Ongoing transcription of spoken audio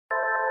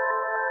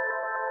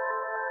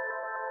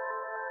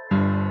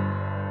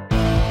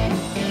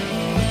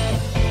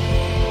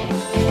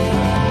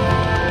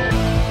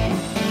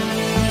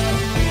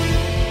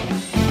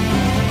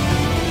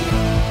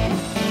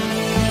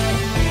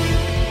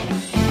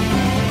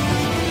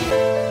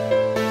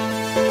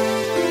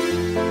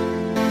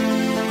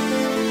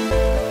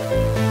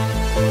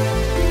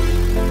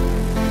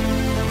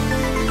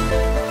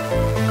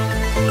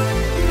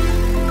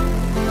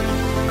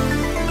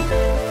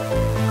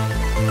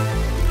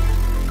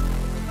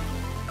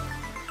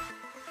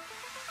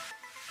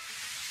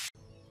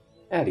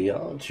Howdy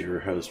all, it's your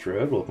host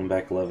Road. Welcome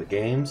back to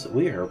Lovettgamez.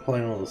 We are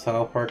playing on the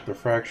South Park The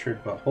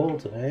Fractured But Whole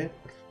today.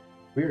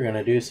 We're going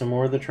to do some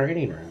more of the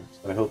training rooms.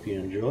 I hope you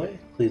enjoy.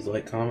 Please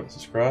like, comment,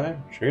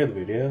 subscribe, share the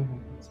video.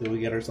 Let's see what we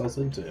get ourselves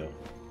into.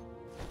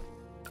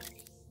 Let's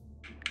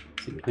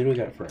see, who do we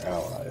got for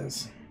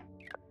allies?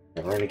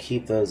 And we're going to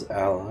keep those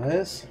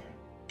allies.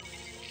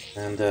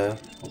 And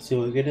let's see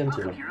what we get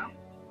into.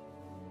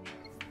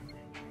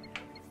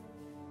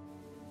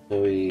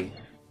 So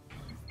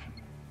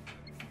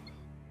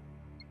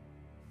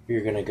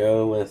we're gonna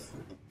go with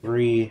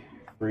three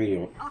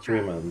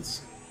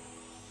Freemans.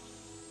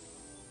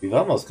 We've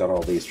almost got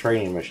all these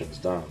training missions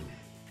done.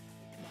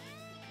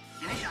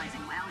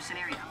 Initializing lounge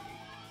scenario.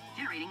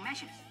 Generating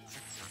meshes.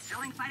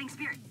 Building fighting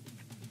spirit.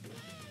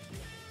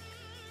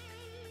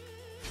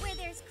 Where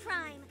there's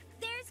crime,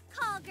 there's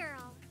call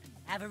girl.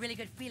 I have a really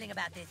good feeling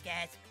about this,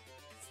 guys.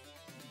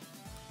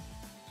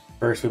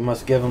 First, we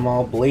must give them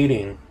all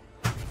bleeding.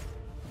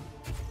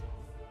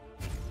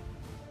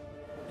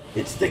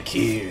 It's the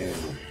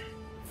Coon.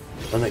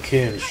 When the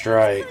Coon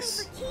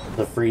strikes,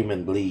 the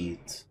Freeman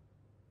bleeds.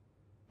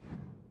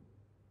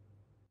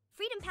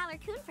 Freedom Pal or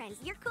Coon friends,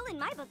 you're cool in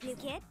my book, new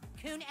kid.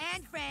 Coon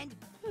and friend.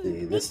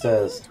 See, this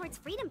does towards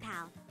Freedom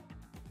Pal.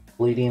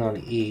 bleeding on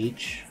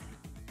each.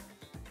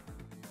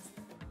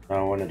 I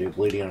don't want to do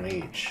bleeding on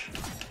each.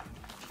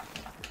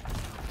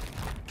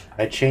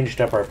 I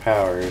changed up our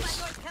powers.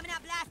 Coming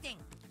out blasting.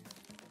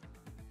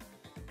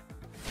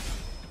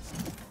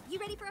 You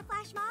ready for a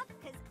flash mob?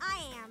 Cause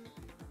I am.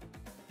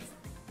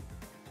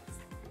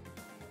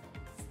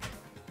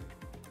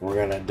 We're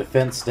gonna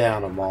defense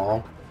down them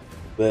all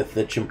with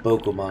the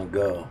Chimpokemon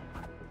Go.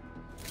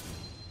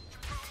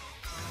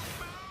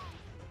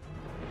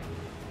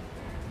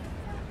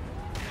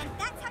 And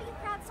that's how you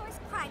crowdsource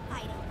crime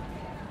fighting.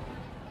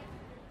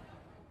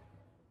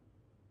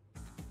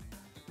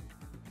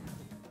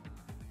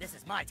 This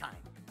is my time.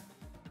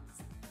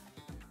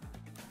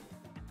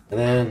 And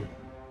then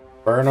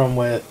burn them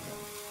with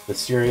the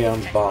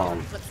Sirion's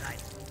bomb. Flip side.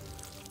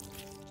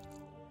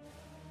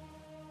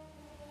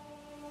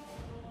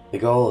 The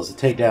goal is to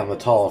take down the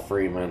tall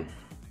Freeman.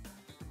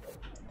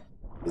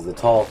 Because the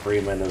tall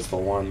Freeman is the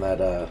one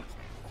that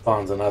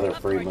spawns another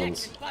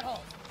Freemans.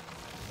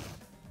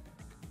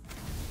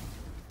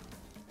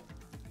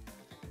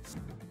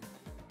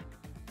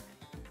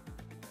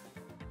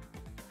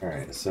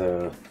 Alright,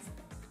 so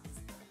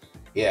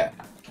yeah.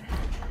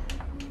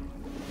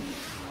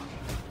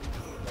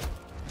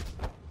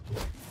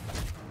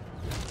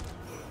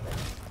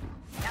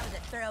 That was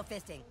a thorough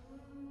fisting.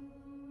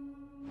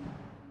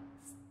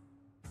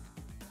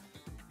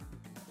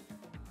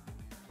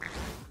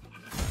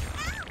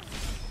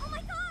 Oh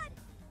my god!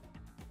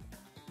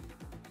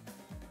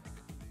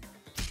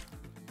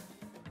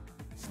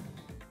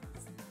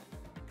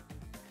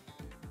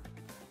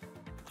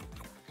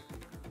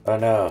 Oh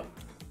no.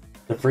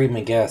 The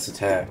Freeman gas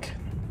attack.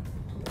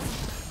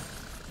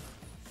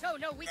 Show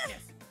no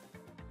weakness.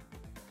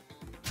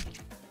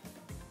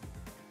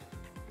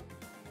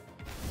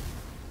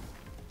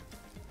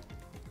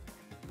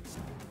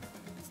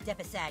 Step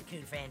aside,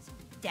 Coon friends.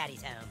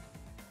 Daddy's home.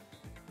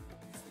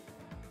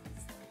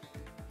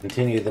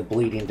 Continue the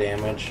bleeding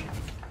damage.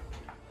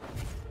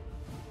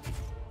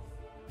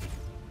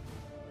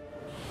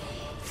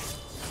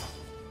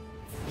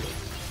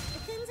 The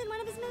Coon's in one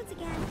of his moods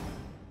again.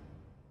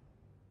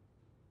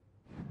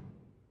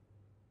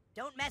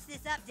 Don't mess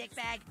this up,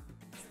 dickbag.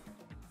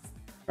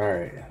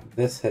 Alright,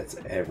 this hits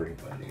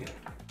everybody.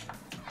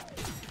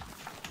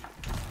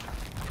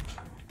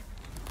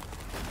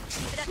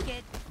 Keep it up,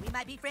 kid. We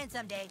might be friends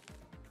someday.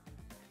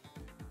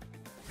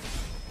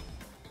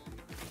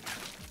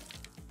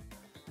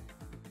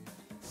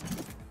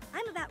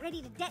 I'm about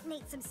ready to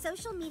detonate some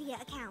social media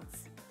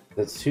accounts.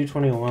 That's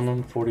 221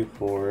 on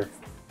 44.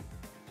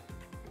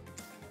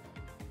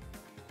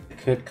 I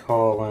could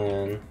call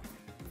in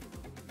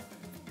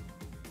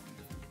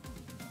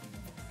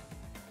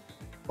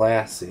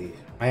Classy.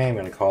 I am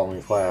gonna call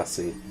in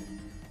Classy.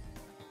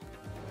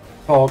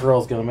 Call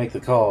girl's gonna make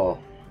the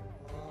call.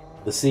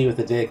 The C with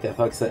the dick that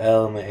fucks the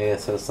L and the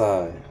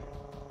ASSI.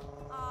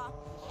 Aw,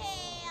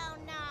 hell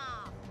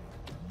no!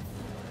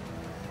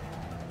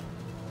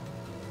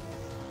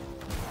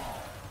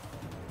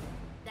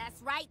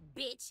 That's right,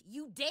 bitch.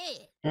 You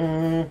dead.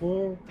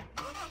 Mm-hmm.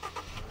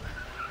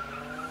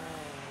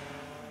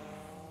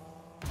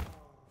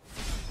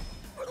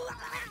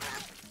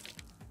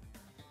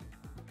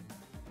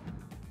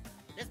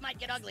 This might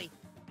get ugly.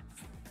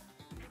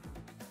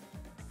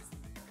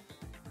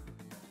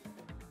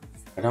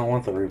 I don't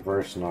want the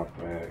reverse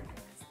knockback.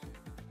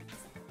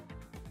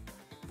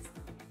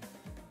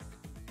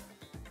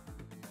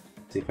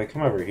 See, if I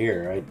come over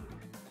here, I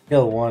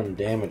kill one,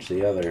 damage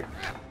the other.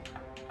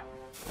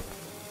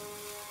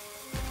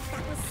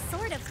 That was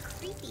sort of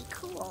creepy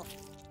cool.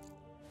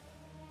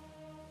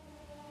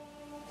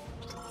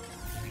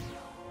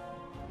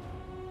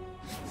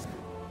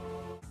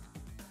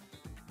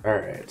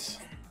 Alright.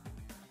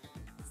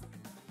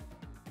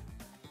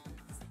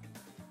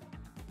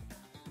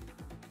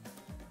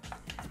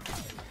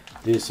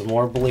 Do some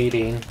more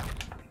bleeding. You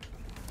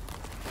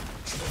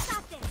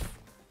got this.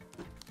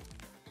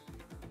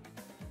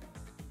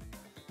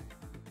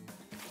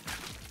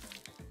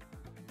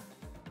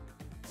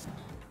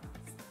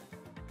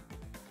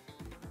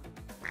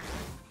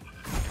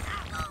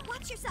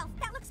 Watch yourself.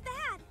 That looks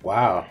bad.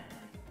 Wow.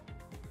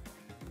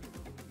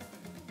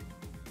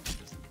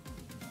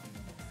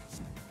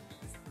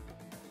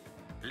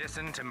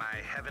 Listen to my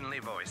heavenly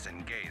voice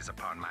and gaze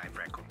upon my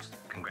freckles.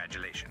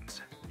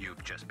 Congratulations,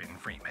 you've just been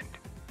Freeman.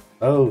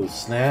 Oh,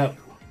 snap.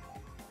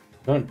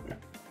 Don't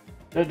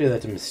do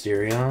that to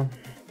Mysterion.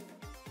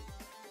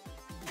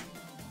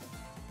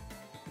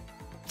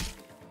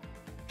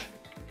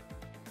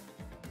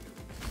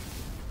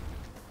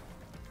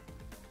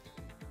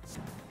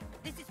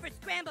 This is for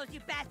scrambles,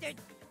 you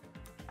bastards!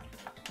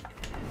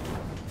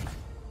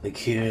 The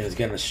coon is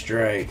gonna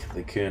strike.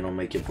 The coon will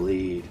make you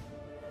bleed.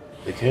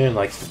 The coon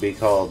likes to be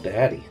called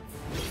Daddy.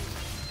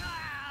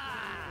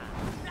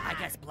 I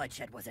guess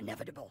bloodshed was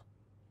inevitable.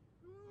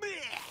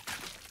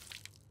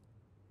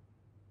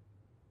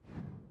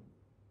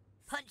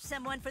 Punch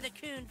someone for the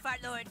coon,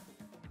 fart lord.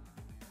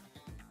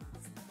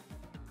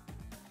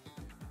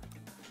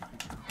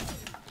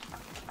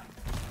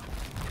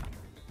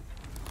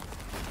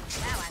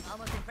 Wow, I'm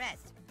almost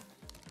impressed.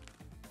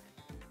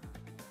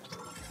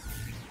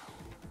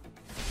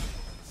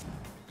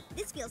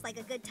 This feels like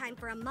a good time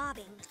for a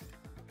mobbing.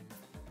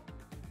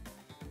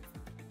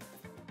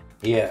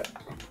 Yeah.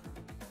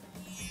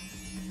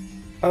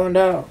 Oh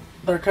no,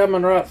 they're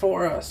coming right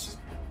for us.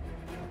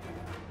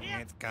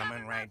 It's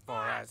coming right for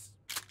us.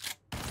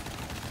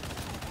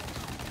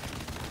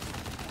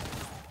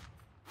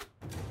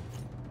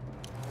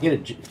 Get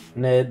it,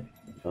 Ned.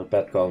 I was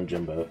about to call him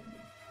Jimbo.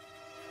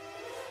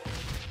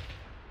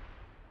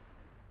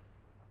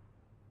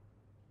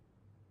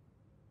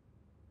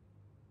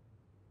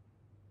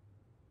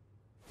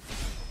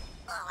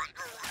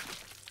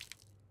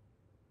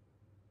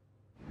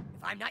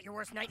 If I'm not your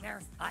worst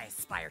nightmare, I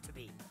aspire to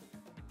be.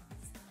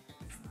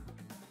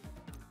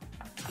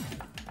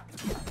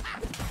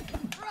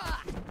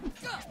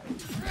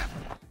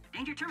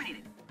 Danger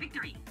terminated.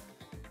 Victory.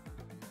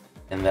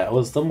 And that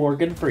was the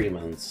Morgan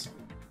Freemans.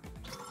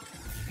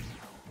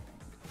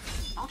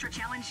 Ultra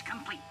challenge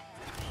complete.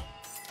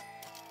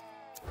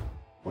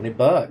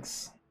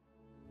 $20.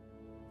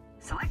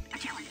 Select a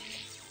challenge.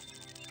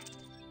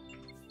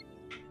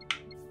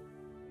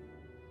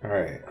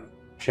 Alright.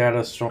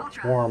 Shadow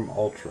Storm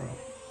Ultra.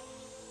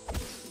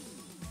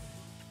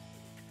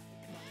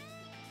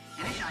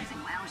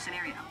 Initializing lounge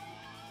scenario.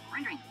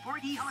 Rendering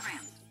 4D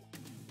hologram.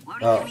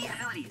 Loading Oh. enemy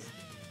abilities.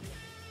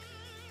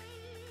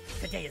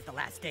 Today is the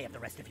last day of the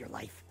rest of your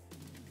life.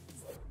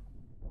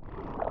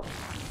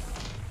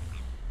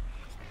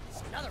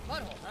 Another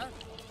butthole, huh?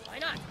 Why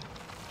not?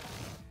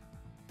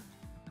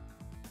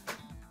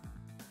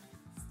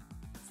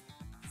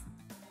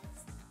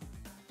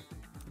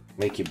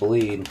 Make you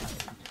bleed.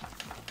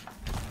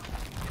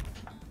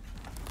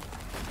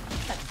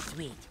 That's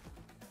sweet.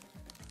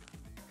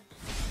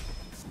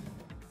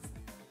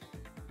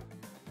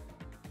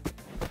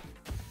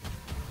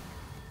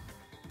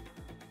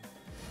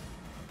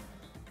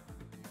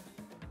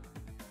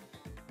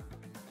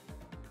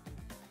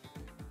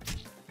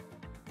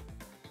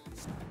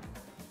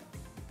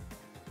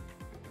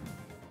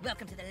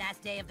 Welcome to the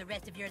last day of the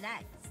rest of your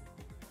life.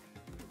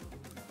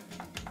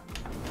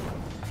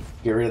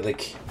 Get rid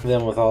of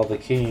them with all the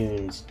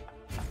coons.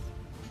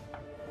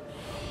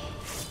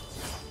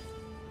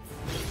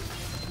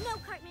 No,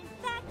 Cartman.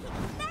 Bad kid.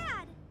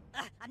 Bad.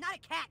 I'm not a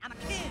cat, I'm a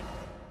coon.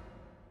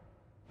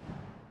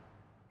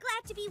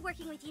 Glad to be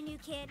working with you, new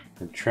kid.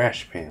 And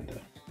Trash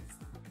Panda.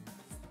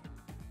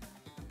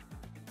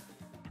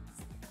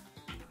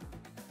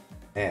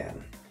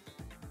 Man.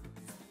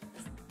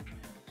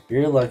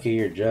 You're lucky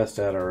you're just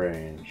out of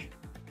range.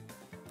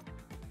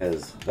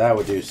 Because that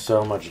would do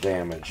so much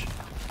damage.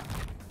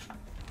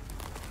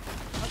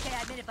 Okay,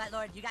 I admit it, Butt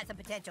Lord, you got some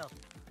potential.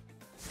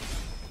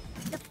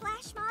 The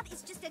flash mob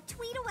is just a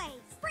tweet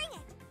away. Bring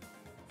it.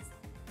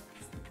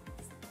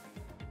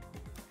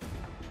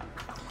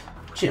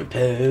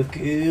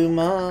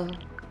 Chimpokuma.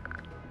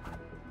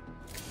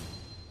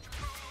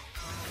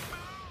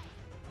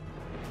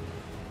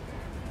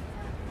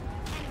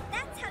 And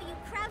that's how you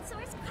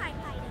crowdsource crime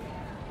fighting.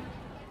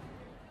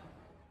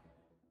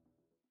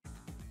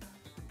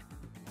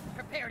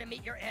 Prepare to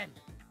meet your end.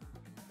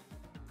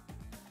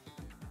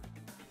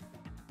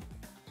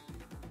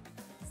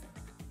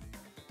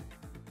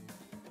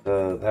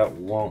 That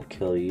won't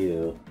kill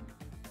you.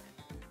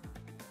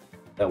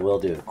 That will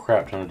do a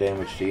crap ton of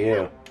damage to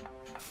you.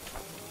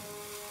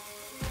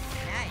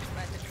 Nice,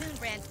 but the Coon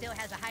brand still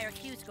has a higher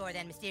Q score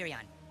than Mysterion.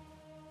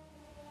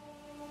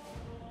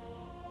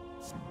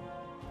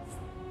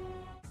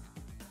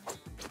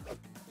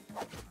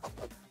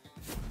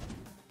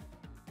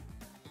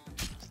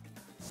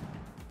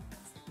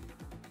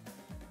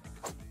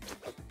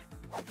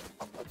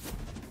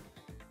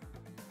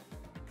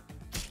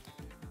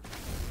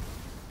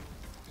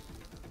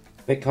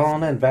 Big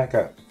calling in, back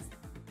up.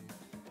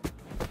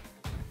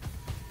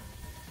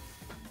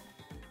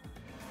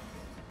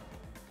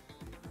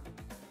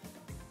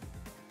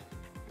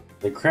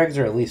 The Craigs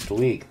are at least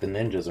weak, the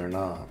ninjas are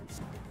not.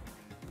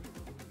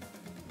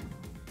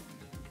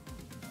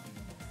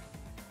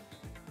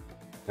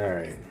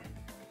 Alright.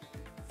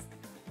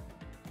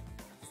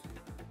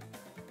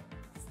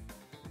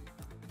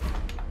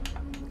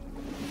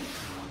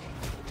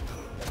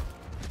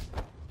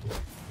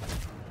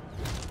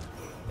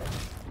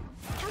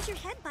 How's your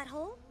head,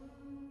 butthole?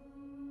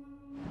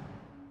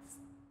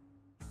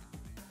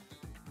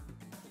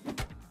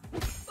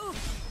 Ooh,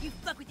 you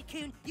fuck with the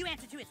coon, you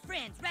answer to his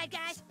friends, right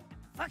guys?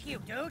 Fuck you,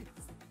 dude.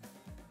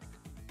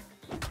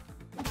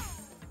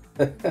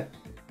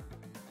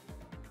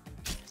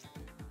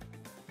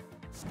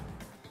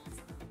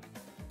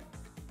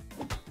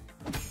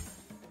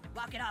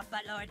 Walk it off,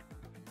 buttlord.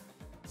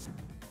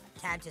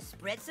 Time to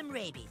spread some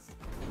rabies.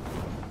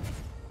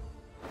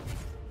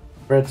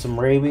 Spread some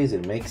rabies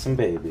and make some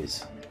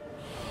babies.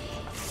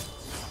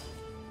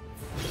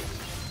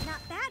 Not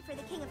bad for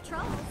the king of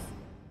trolls.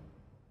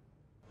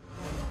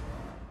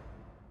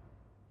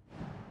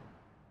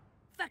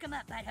 Fuck him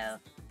up, butthole.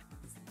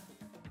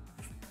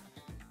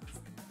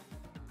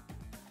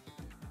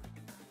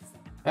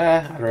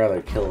 I'd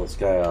rather kill this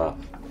guy off.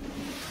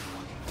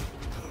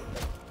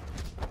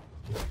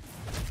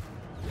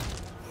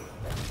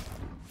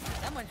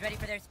 Someone's ready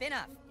for their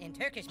spin-off, in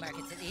Turkish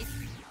markets at least.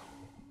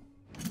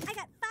 I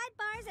got 5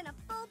 bars and a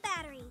full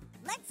battery.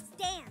 Let's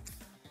dance.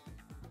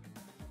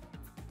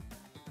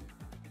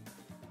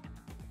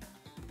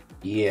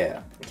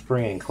 Yeah,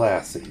 spring and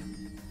classy.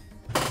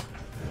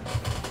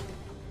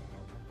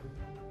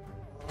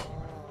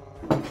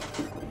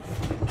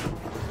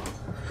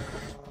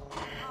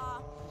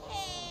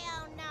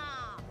 Hell no.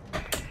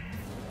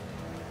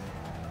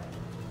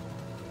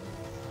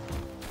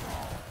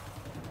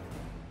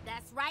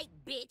 That's right,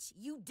 bitch.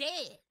 You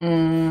dead.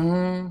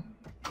 Mm-hmm.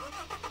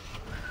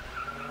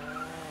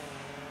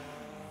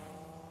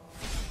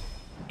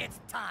 It's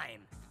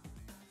time.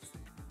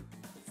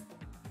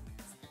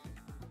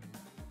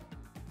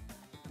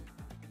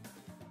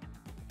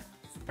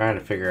 Trying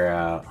to figure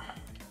out.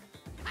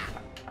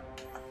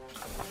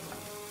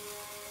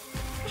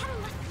 That'll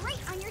look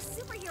great on your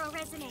superhero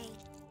resume.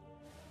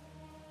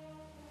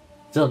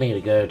 Still need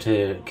to go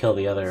to kill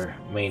the other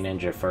main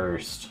ninja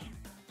first.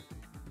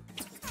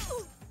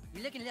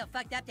 You're looking a little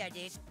fucked up there,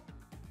 dude.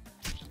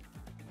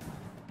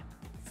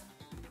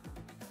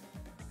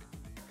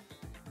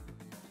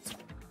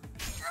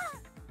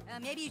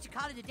 Maybe you should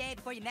call it a day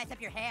before you mess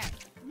up your hair.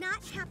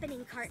 Not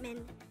happening,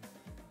 Cartman.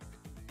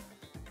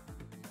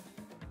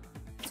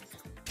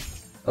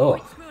 Oh,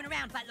 Quit screwing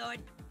around, buttlord.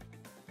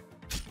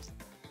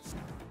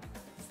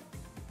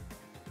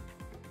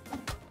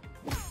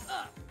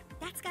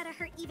 That's gotta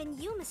hurt even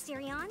you,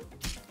 Mysterion.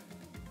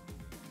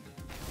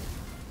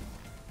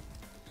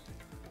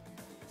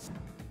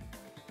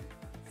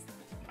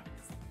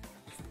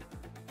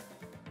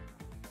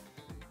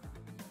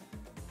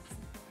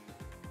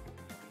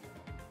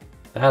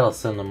 that'll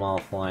send them all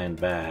flying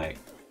back.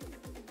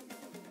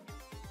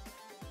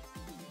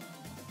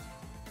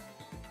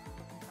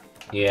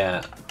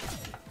 Yeah.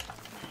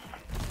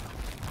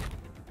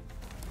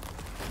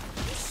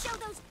 Just show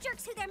those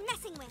jerks who they're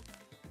messing with.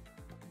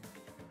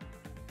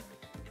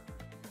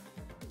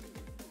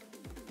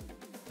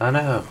 I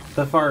know.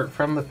 The fart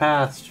from the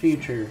past,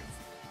 future.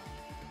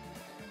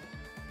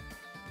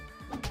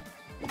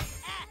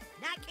 Ah,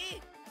 not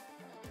cute.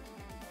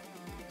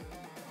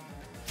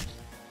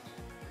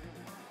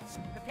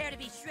 Prepare to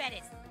be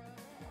shredded.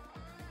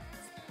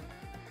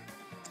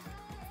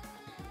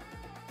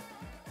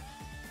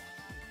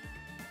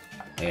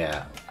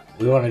 Yeah.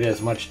 We want to do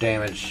as much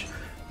damage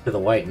to the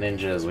white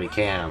ninja as we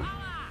can.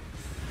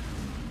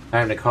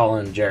 Time to call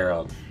in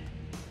Gerald.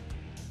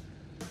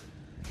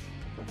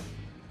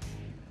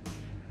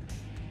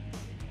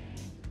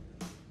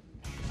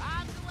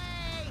 On the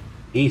way.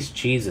 He's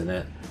cheesing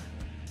it.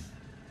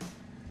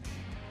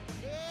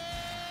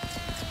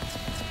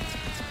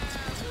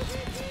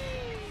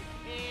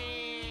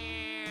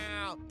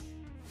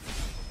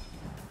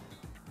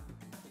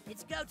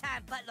 It's go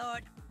time,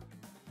 buttlord.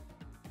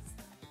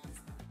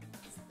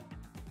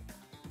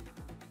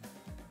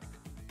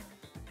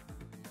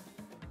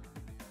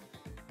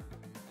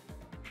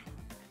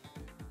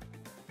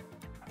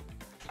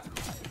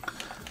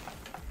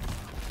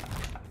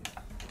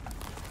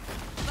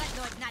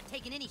 Buttlord's not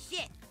taking any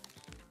shit.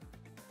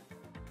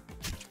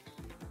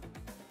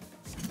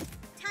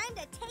 Time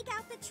to take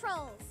out the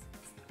trolls.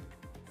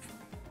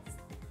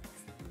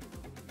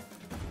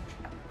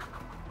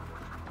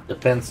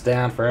 Defense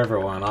down for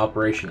everyone.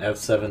 Operation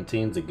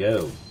F-17's a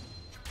go.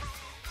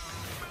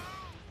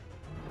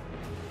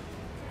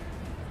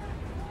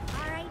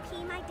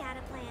 R.I.P. my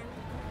data plan.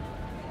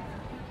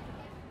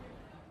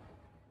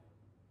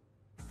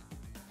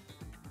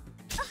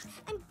 Ugh,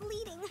 I'm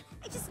bleeding.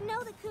 I just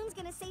know the coon's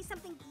gonna say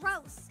something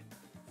gross.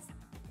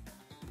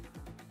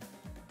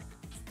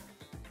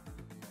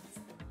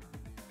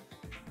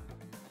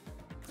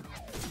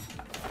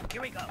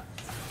 Here we go.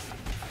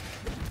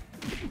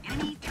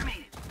 Enemy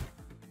terminated.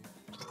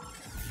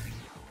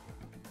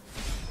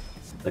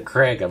 The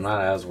Craig I'm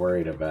not as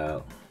worried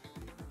about.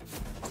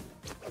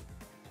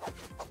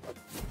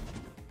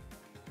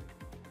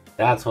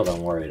 That's what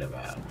I'm worried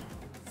about.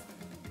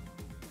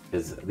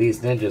 Because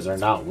these ninjas are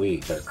not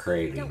weak, they're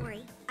crazy. Don't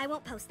worry, I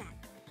won't post that.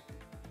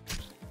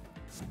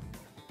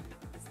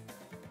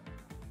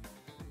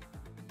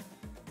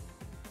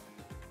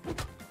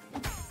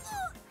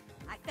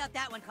 I felt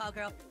that one, call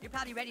girl. You're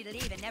probably ready to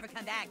leave and never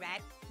come back,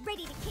 right?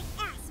 Ready to kick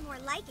ass, more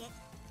like it.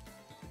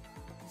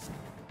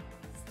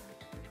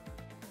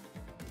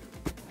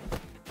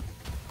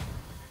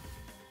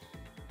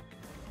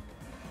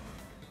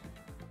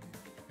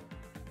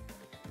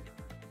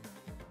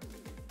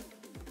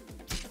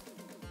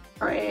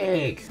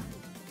 Break!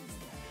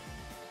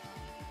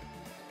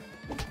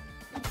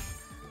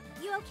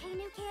 You okay,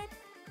 new kid?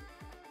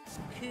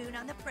 Coon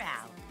on the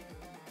prowl.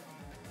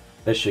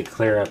 This should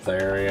clear up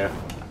the area.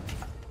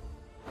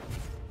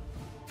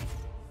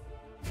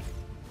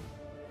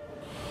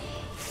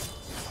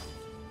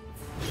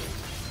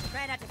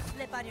 Try not to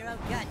slip on your own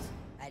guts.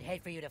 I'd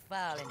hate for you to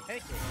fall and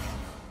hurt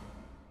yourself.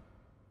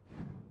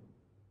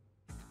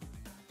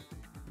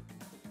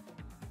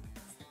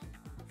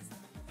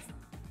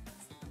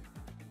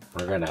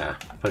 We're gonna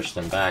push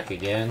them back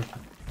again.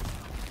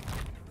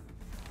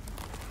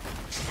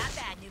 Not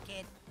bad, new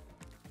kid.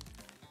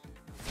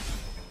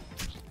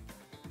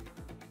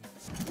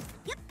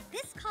 Yep,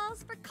 this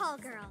calls for call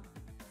girl.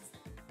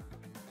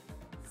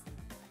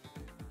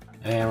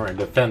 And we're gonna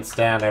defense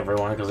down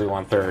everyone because we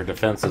want their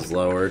defenses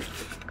lowered.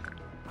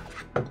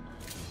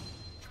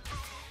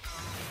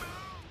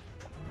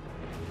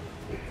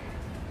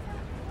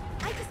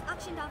 I just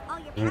auctioned off all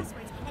your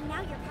passwords, and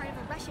now you're part of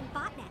a Russian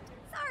botnet.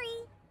 Sorry.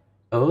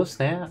 Oh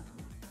snap.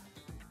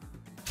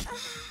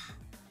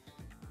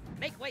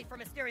 Make way for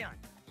Mysterion.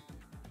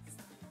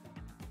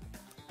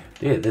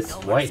 Dude, this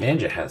white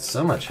ninja has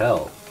so much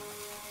health.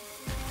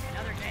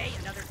 Another day,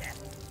 another death.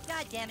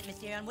 God damn it,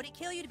 Mysterion. Would it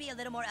kill you to be a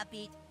little more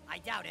upbeat? I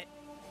doubt it.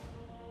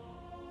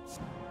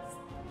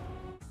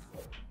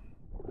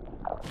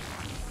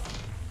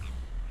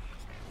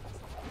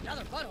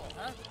 Another butthole,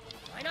 huh?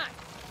 Why not?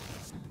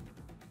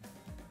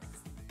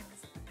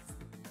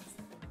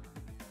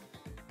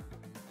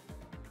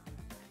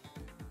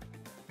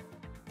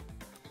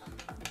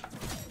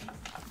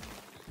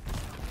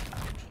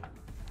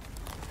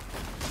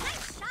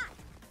 Nice shot.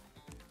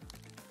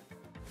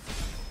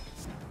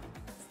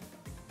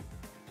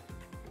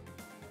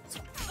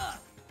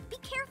 Be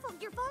careful,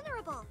 you're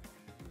vulnerable.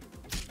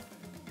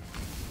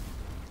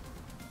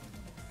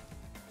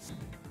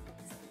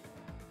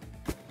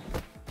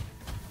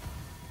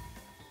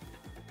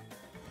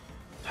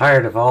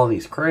 Tired of all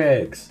these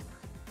Craigs.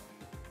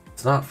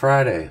 It's not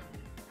Friday.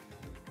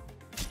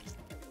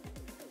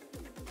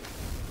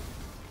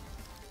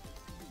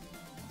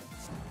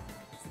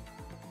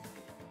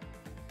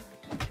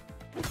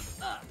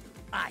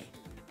 I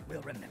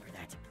will remember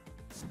that.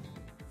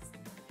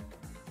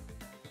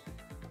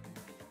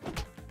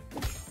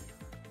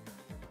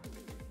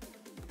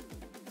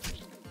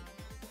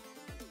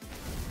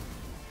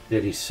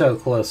 Dude, he's so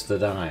close to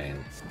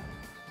dying.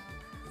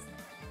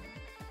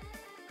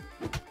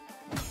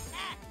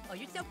 Oh,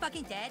 you're so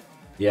fucking dead?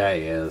 Yeah,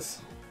 he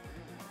is.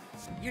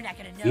 You're not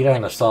gonna know. You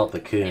don't what- assault the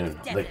coon.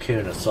 The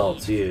coon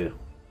assaults you.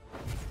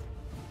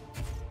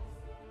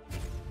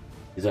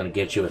 He's gonna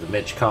get you with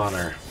Mitch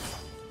Connor.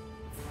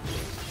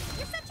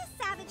 You're such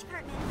a savage,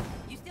 Cartman.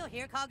 You still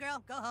here, call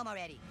girl? Go home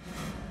already.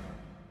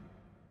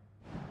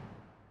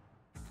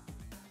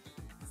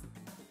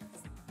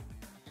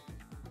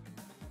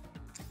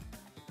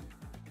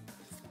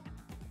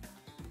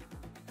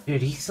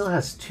 Dude, he still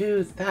has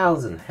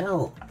 2,000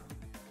 health.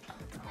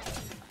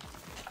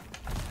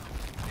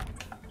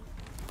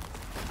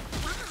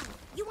 Wow,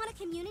 you want a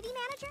community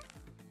manager?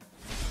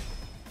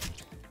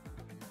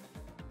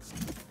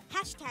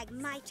 Hashtag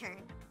my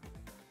turn.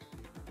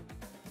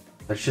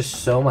 There's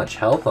just so much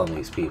health on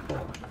these people.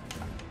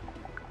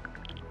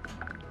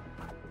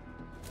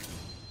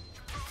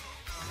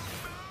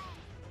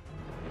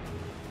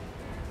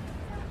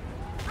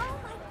 Oh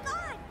my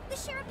god! The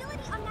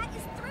shareability on that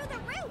is through the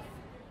roof!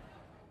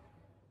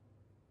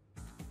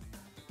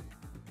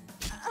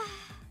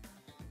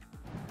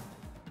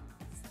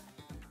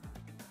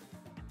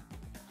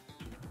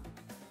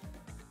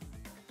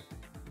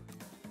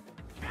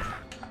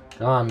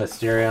 Come on,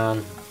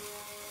 Mysterion.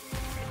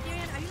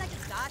 Mysterion, are you like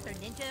a goth or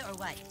ninja or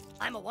what?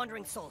 I'm a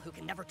wandering soul who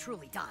can never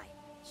truly die.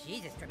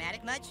 Jesus,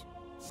 dramatic much?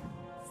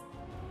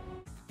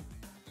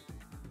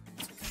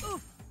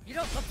 Oof! You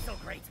don't look so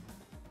great.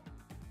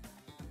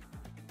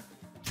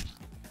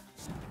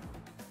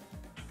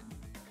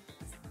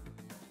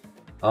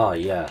 Oh,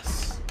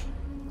 yes.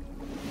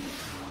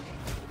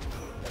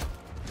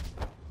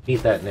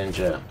 Beat that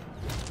ninja.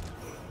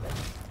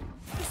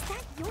 Is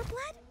that your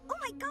blood? Oh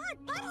my god,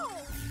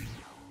 butthole!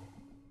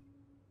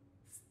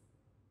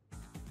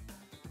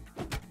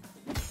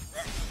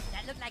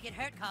 That looked like it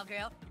hurt, call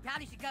girl. You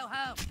probably should go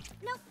home.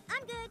 Nope,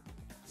 I'm good.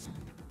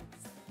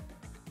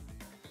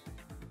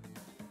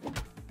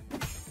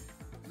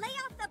 Lay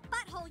off the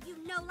butthole, you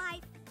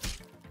no-life.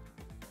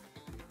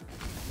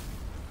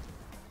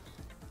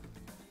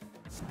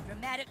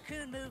 Dramatic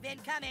coon move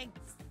incoming.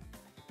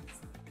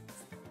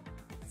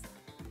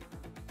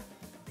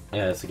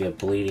 Yeah, it's to get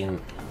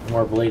bleeding,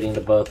 more bleeding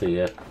to both of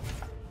you.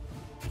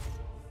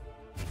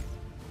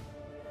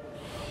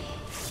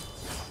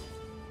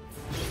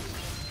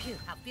 Phew,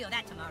 I'll feel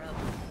that tomorrow.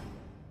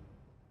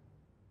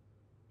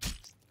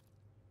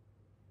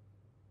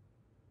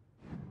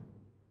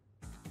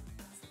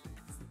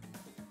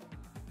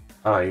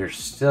 Oh, you're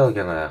still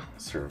gonna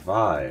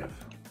survive.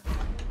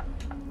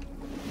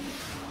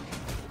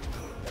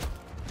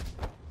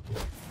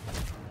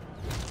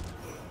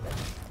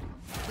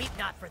 Weep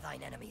not for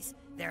thine enemies.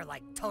 They're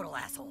like total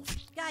assholes.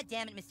 God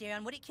damn it,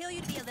 Mysterion. Would it kill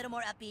you to be a little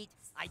more upbeat?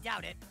 I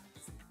doubt it.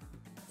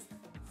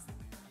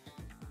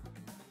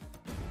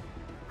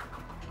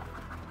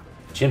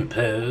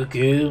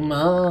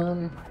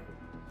 Pokemon.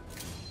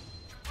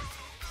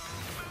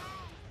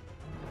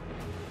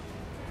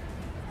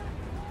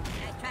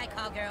 Nice try,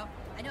 call girl.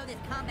 I know this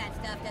combat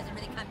stuff doesn't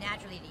really come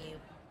naturally to you.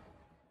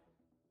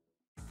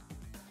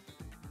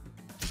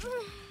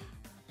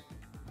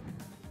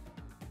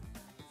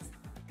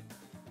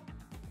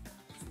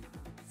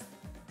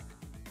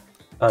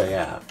 Oh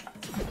yeah.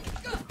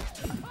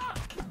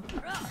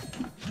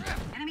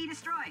 Enemy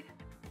destroyed.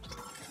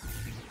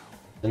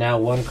 So now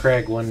one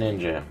Craig, one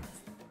Ninja.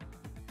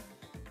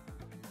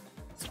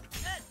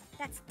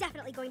 That's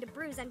definitely going to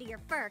bruise under your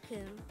fur,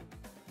 Coon.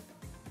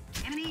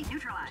 Enemy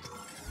neutralized.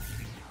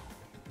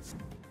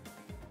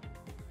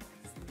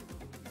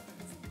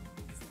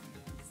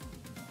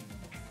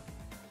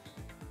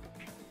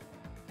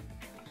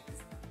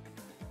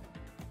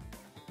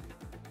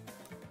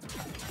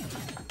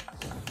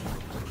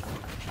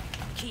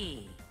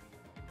 Key.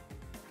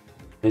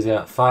 He's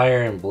got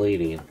fire and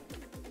bleeding.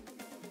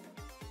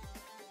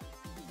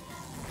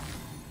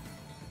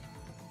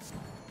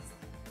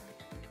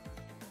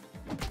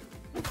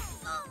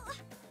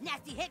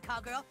 Nasty hit,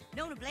 call girl.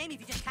 No one will blame you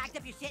if you just packed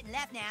up your shit and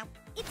left now.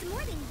 It's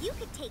more than you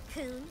could take,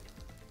 Coon.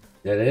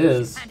 It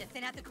is. Time to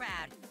thin out the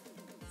crowd.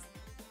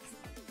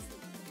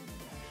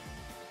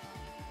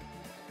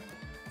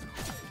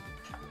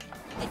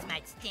 This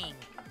might sting.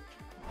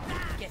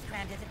 Guess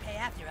crime doesn't pay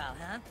after all,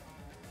 huh?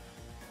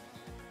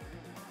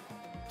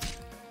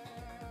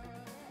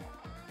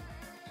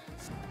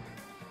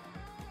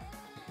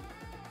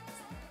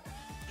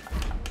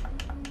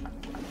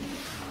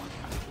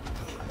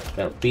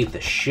 Gotta beat the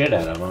shit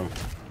out of him.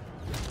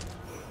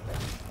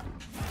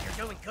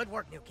 You're doing good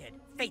work, new kid.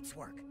 Fate's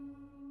work.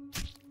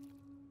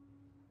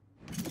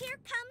 Here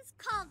comes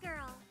Call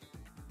Girl.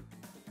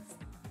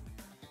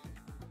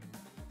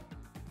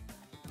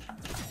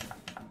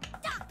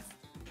 Ducks!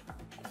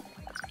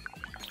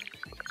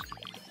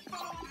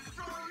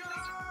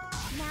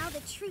 Now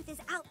the truth is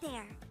out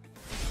there.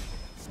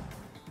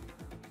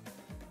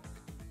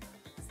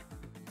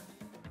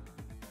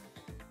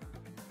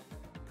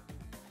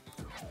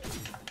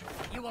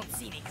 You won't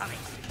see me coming.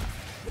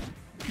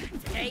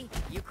 Today,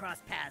 you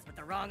crossed paths with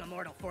the wrong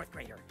immortal 4th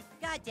grader.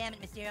 God damn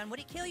it, Mysterion. Would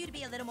it kill you to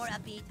be a little more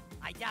upbeat?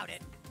 I doubt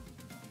it.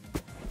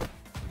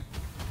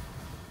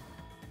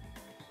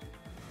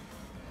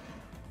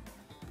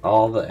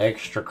 All the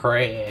extra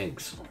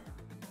Craigs.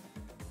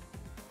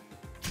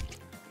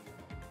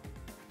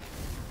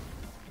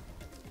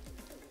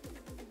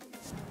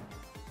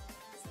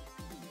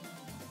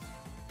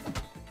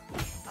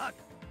 Ugh.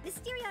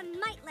 Mysterion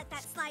might let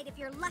that slide if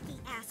you're lucky,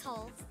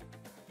 assholes.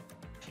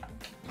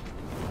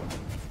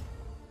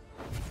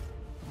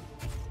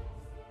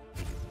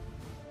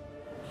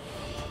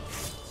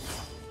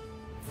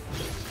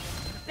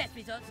 Best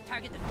results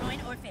target the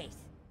groin or face.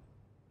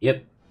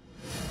 Yep.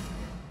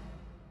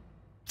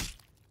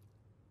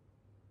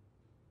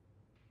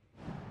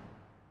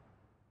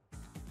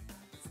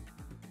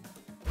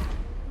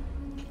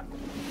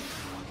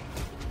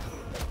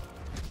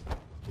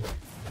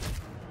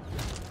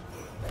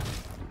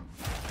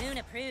 Moon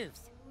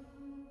approves.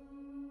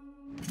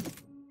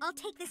 I'll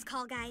take this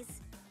call, guys.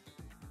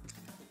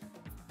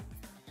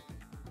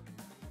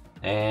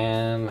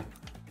 And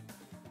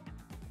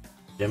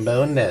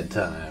Jimbo and Ned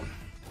time.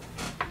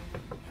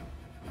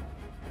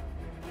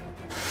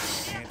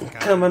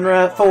 Coming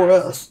right for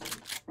us.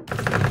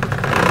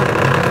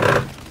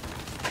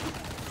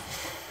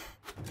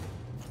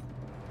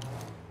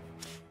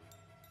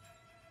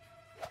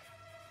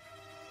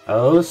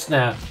 Oh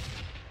snap.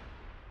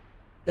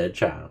 Dead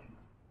child.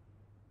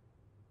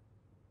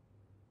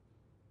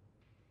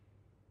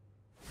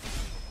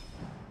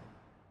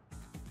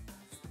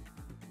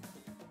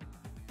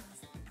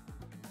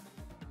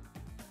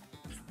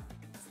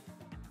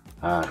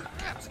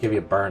 Let's give you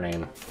a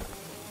burning.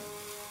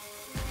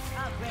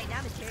 Oh, great. Now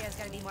Mysterion's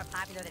gonna be more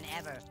popular than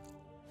ever.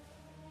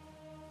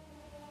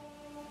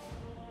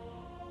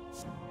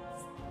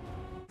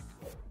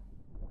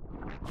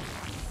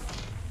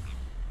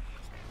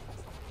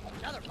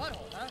 Another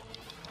butthole, huh?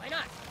 Why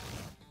not?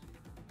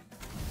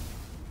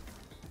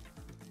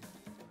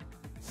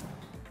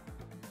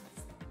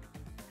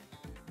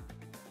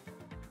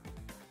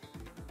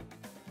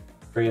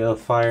 Trio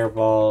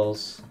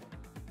fireballs.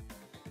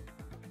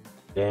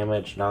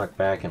 Damage,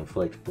 knockback,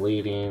 inflict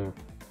bleeding.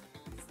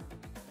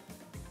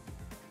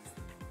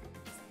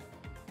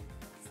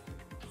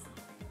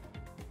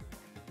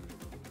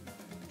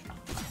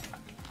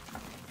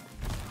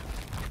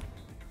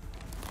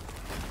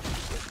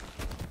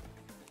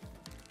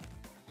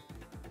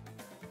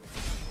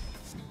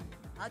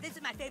 Oh, this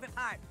is my favorite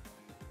part.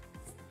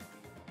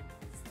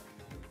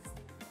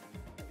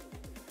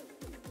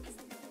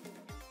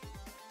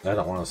 I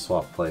don't want to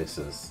swap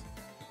places.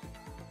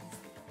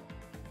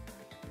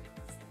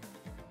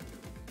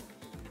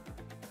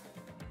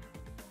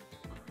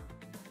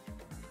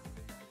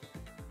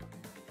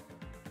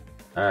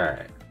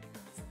 Alright.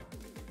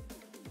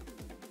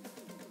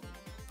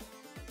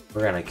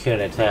 We're gonna kid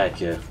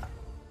attack you.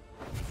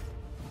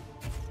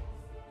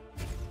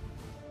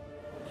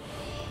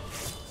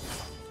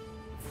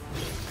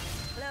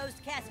 Closed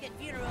casket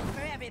funerals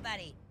for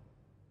everybody.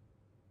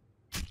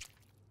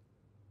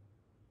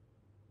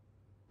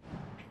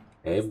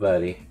 Hey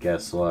buddy,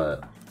 guess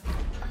what?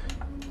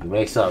 He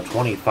makes up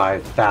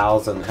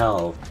 25,000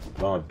 health.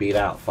 I'm gonna beat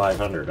out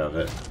 500 of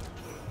it.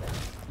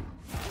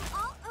 You're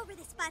all over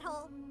this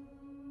butthole.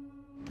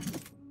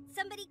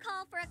 Somebody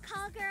call for a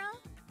call girl?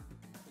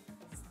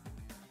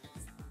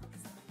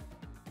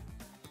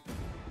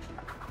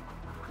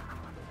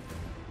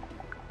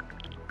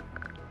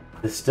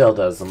 This still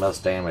does the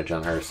most damage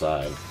on her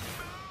side.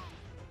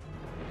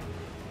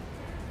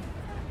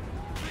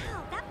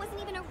 Wow, that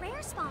wasn't even a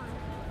rare spawn.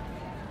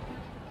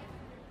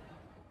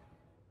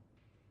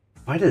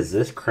 Why does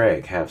this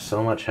Craig have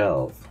so much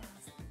health?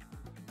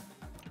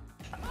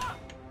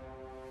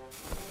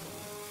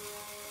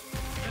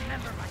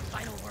 Remember my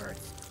final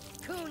words.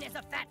 Coon is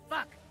a fat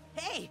fuck.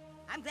 Hey,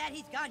 I'm glad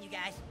he's gone, you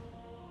guys.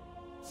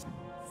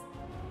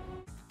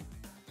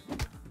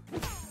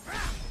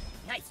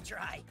 Nice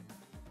try.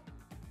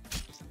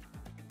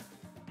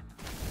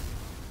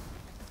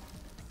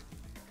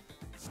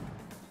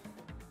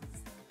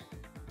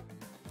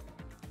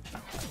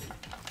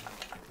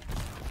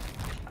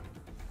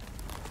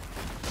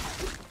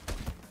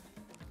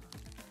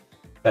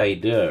 How you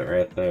do it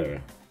right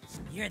there.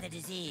 You're the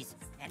disease,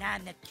 and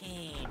I'm the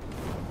king.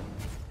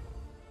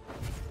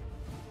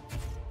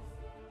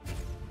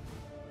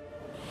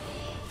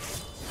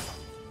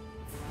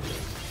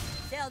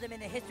 Seldom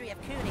in the history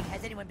of cooning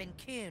has anyone been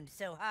cooned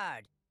so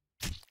hard.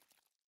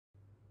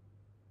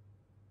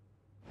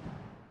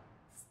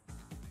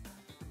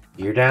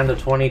 You're down to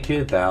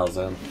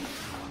 22,000.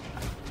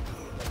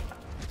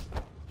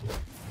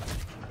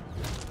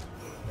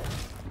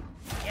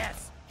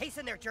 Yes,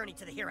 hasten their journey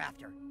to the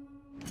hereafter.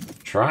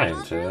 Trying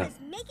Call girl to. is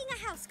making a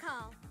house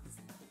call.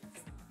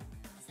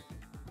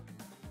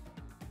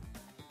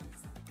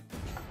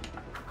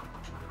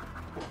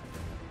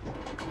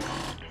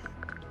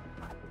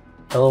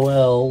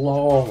 LOL,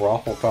 lol,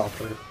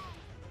 Rafflecopter.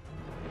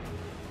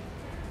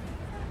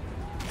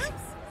 Oops,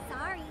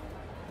 sorry.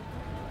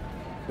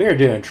 We are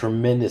doing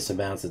tremendous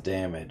amounts of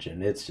damage,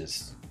 and it's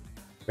just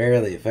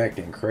barely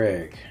affecting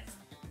Craig.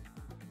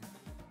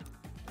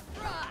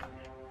 I'll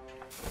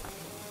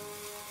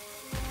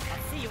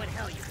see you in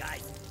hell, you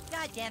guys.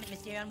 God damn it,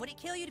 Mysterion. Would it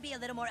kill you to be a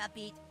little more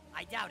upbeat?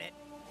 I doubt it.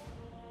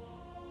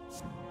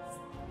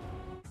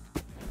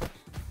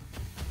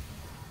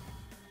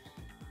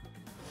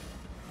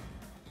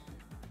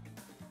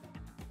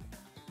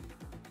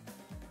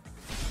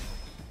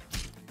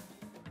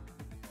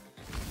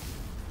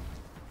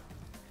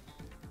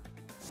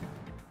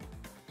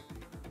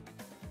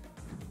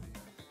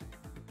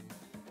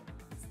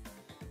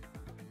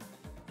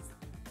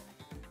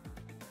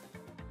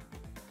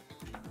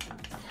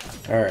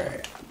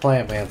 Alright,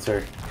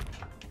 Plantmancer.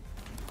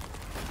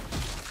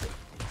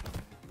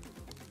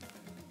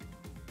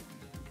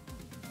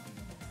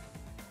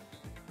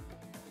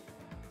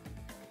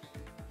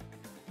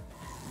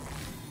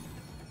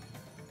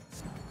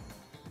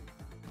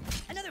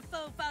 Another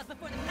foe falls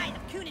before the night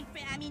of Coon and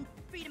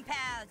Freedom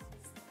Pals.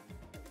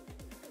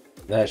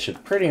 That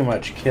should pretty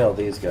much kill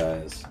these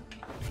guys.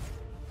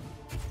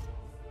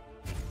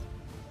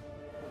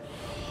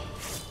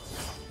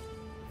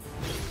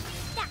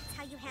 That's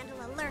how you handle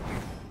a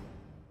lurker.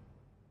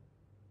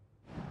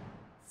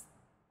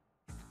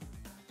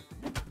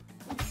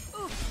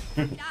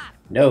 Ah,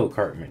 No,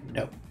 Cartman,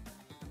 no.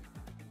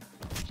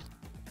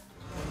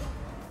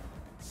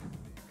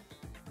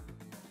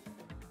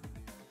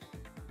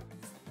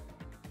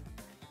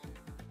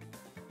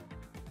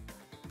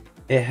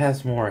 It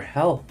has more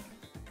health.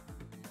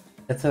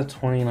 It's at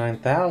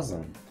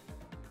 29,000.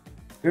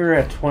 We were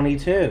at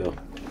 22. You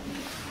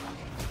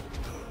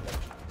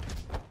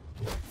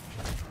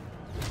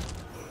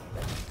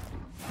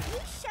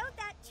showed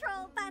that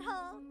troll,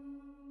 butthole.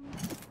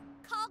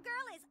 Call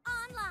girl is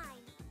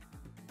online.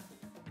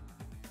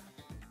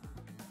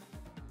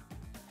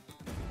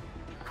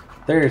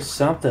 There's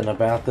something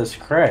about this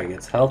Craig.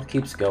 Its health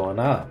keeps going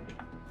up.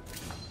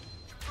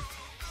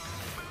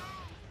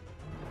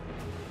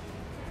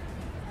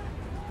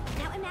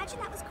 Now imagine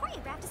that was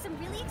choreographed to some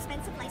really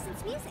expensive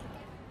licensed music.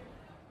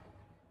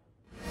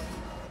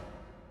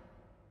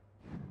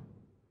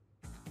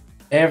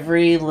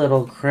 Every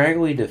little Craig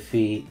we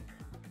defeat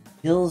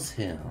kills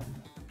him.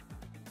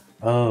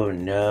 Oh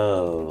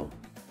no.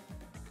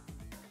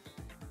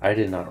 I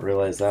did not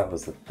realize that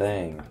was the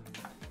thing.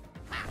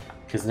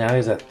 Because now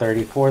he's at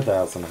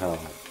 34,000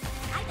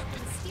 health. I bet the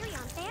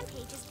Mysterion fan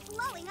page is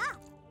blowing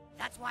up.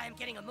 That's why I'm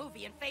getting a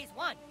movie in phase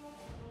 1.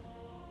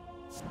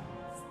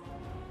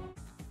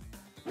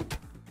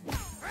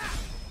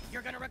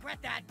 You're gonna regret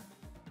that.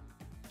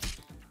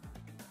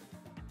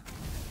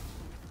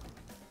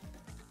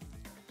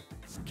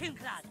 Coon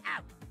Claws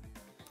out.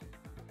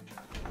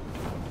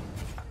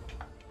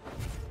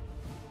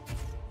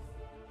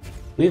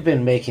 We've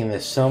been making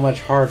this so much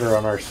harder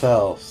on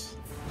ourselves.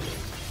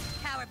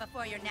 Cower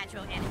before your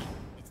natural enemy.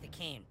 It's the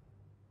coon.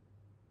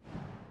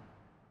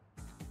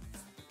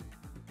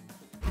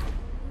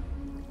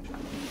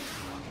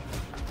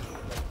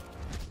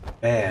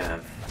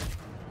 Man.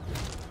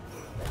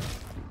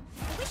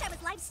 I wish I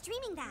was live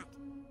streaming that.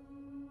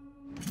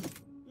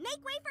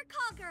 Make way for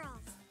call girls.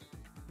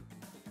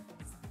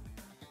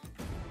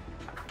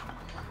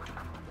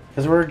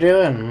 Because we're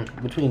doing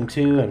between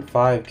 2 and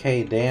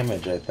 5k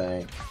damage, I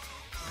think.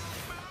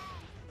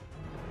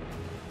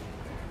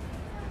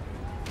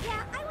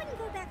 Yeah, I wouldn't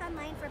go back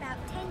online for about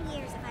 10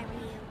 years if I were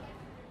you.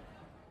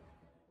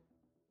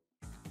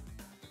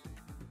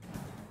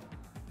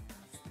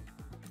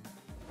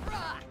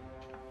 Rah!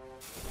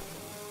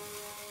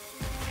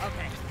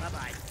 Okay,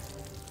 bye-bye.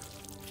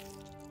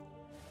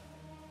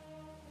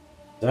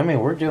 I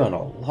mean, we're doing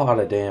a lot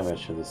of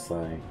damage to this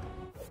thing.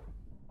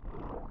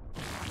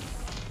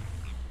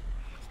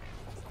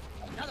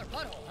 Another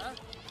butthole, huh?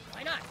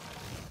 Why not?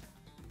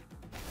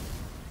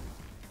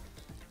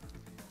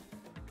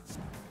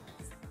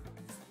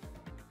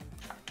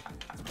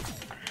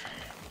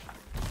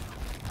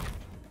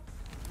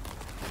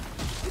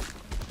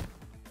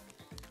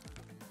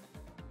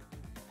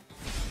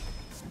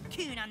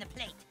 Coon on the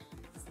plate.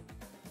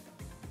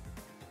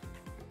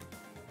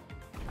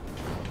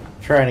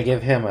 Trying to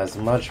give him as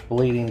much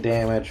bleeding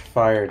damage,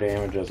 fire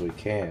damage as we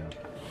can.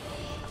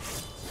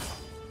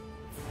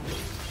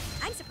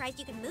 I'm surprised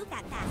you can move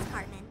that fast,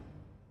 Cartman.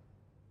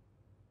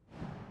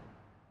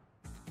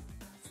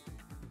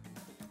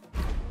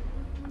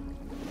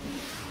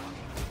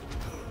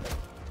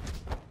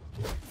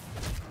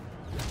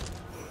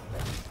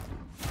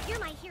 You're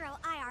my hero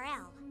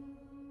IRL.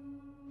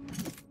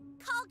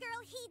 Call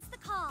girl heeds the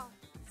call.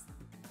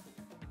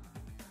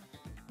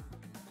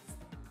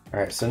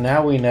 Alright, so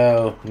now we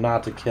know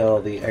not to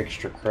kill the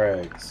extra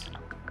Craigs.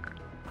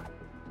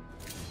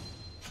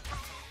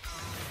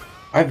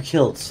 I've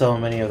killed so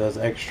many of those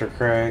extra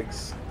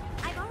Craigs.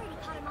 I've already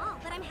caught them all,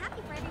 but I'm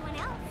happy for everyone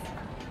else.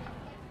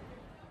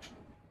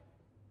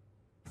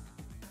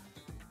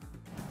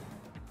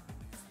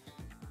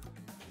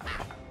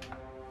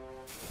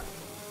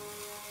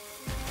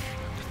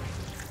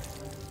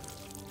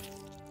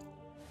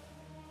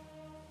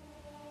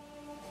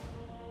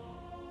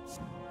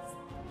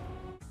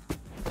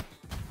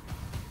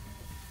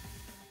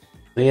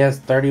 He has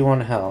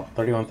 31 health,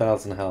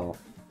 31,000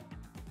 health.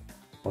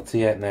 What's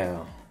he at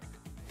now?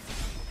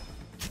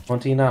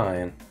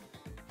 29.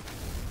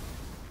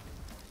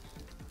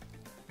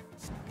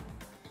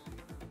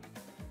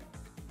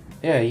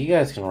 Yeah, you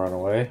guys can run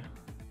away.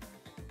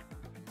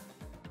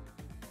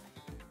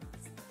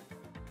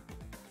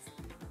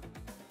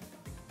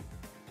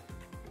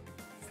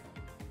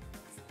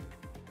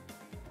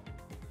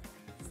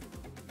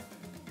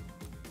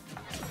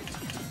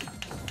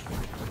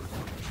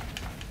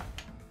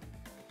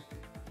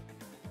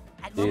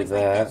 At Do moments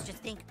like that. this, just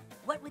think,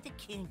 what would the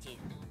coon do?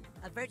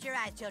 Avert your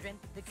eyes, children.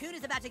 The coon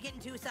is about to get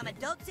into some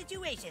adult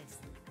situations.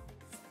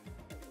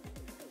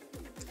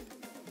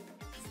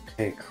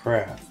 Okay,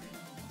 crap.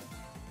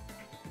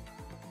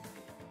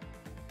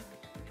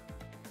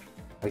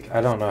 Like,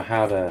 I don't know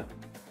how to...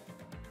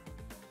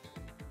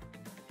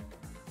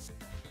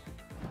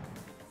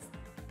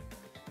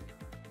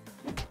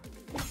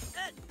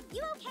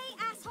 You okay,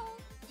 asshole?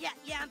 Yeah,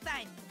 I'm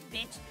fine,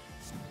 bitch.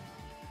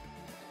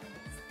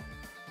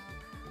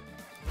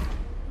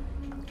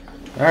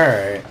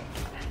 Alright.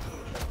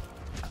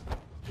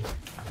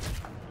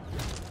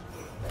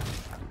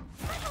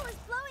 Butthole is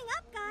blowing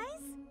up,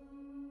 guys.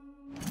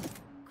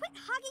 Quit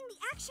hogging the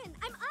action.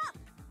 I'm up.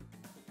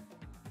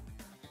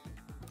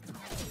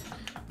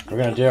 We're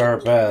gonna do our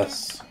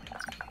best.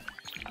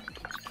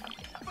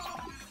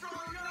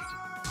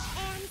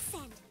 And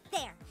send.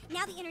 There.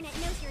 Now the internet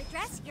knows your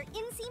address, your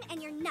inseam,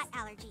 and your nut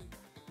allergy.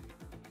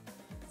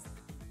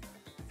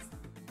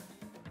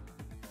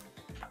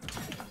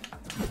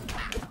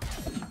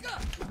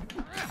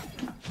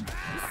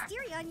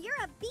 Mysterion, you're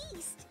a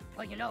beast.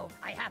 Well, you know,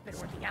 I have been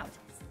working out.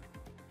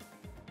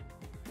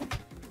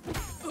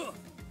 Ugh,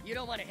 you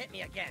don't want to hit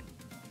me again.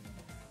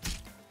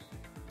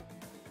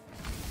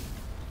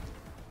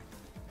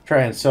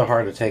 Trying so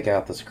hard to take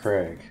out this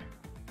Craig.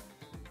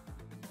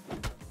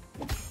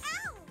 Ow!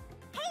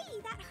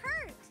 Hey, that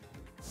hurt.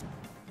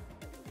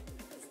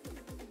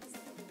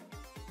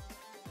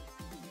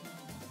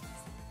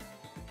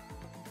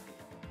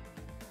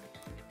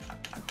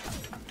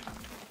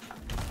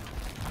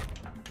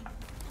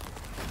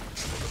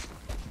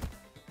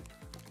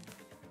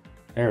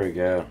 There we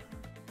go.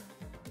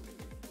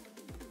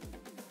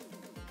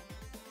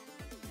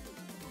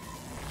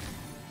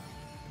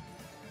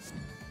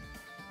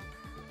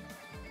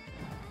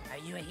 Are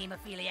you a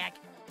hemophiliac?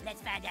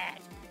 Let's find out.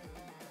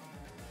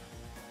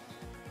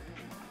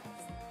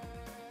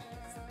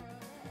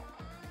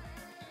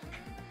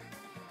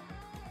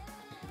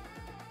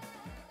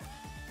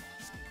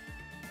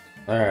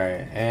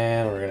 Alright,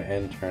 and we're gonna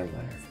end turn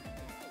there.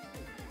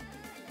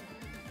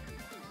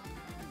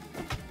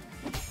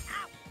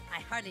 Ow! I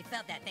hardly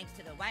felt that thanks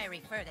to the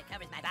wiry fur that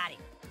covers my body.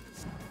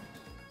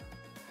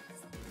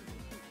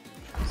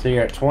 So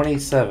you're at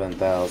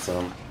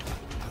 27,000.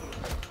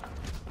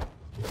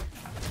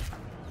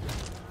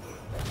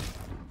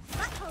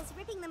 Butthole's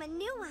ripping them a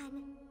new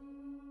one.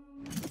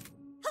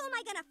 Who am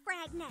I gonna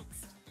frag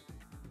next?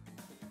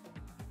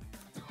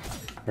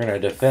 We're gonna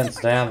defense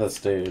down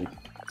this dude.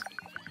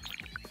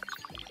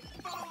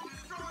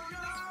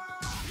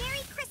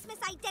 Merry Christmas,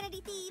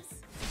 identity thieves!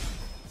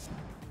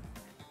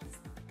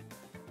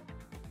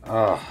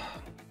 Ah.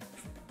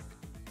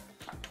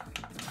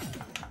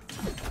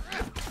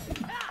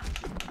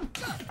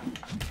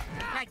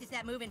 Practice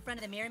that move in front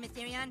of the mirror,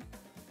 Mysterion.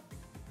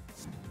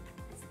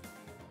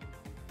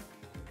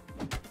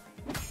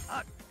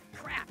 Oh,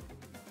 crap!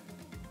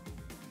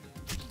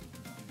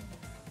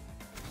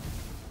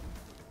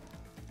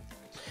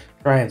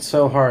 Trying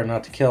so hard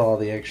not to kill all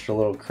the extra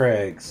little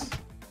Craigs.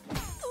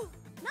 Ooh,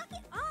 knock it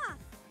off!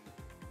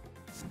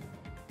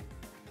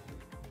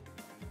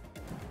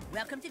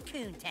 Welcome to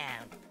Coon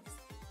Town.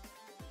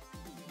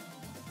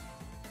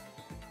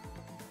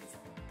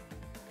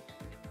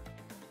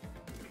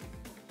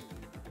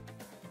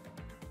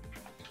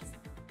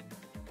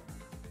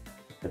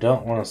 I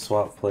don't want to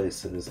swap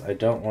places. I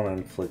don't want to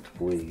inflict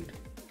bleed.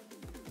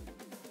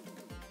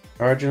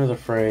 Charge into the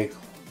fray.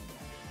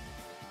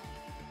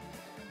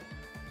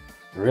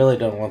 I really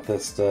don't want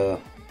this to...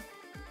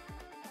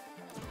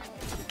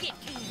 Get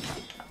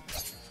Coon.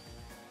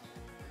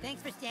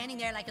 Thanks for standing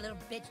there like a little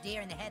bitch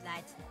deer in the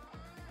headlights.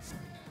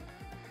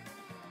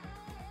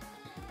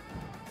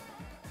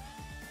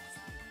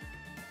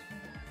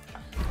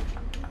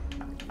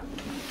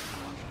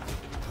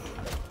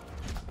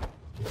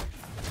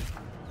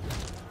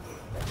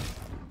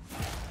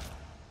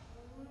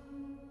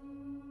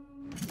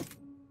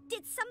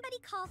 Did somebody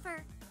call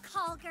for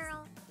call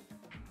girl?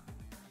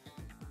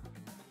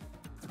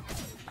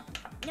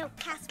 No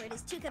password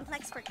is too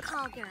complex for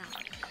call girl.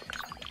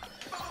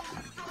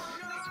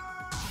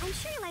 I'm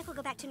sure your life will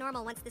go back to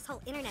normal once this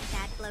whole internet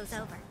fad blows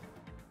over.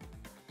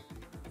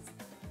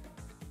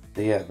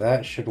 Yeah,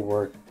 that should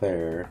work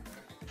there.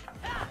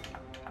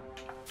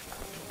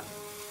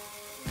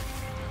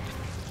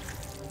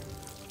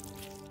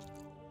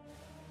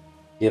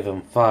 Give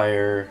him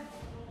fire.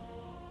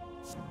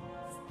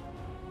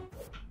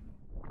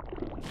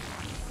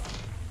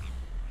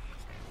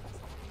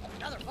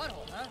 Another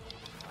butthole, huh?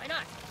 Why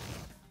not?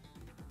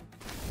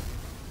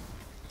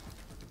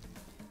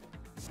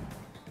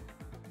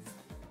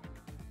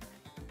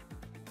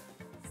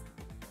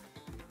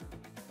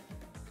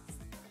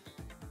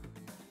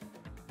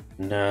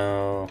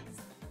 No.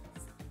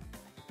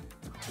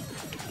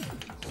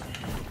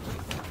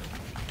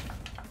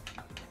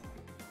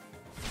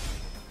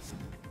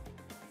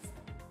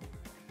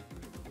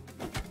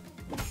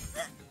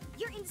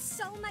 You're in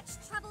so much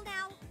trouble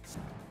now.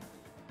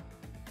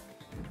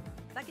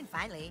 Fucking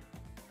finally.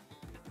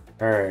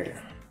 Alright.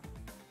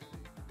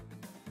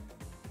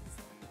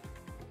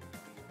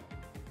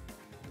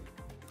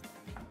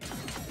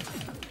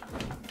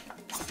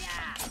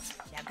 Yeah.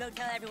 Now go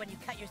tell everyone you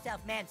cut yourself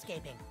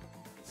manscaping.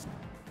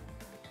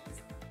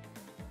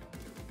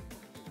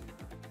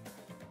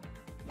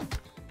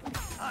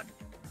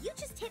 You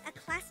just hit a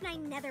Class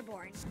 9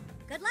 Netherborn.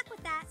 Good luck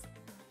with that.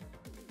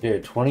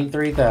 Dude,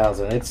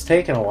 23,000. It's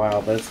taken a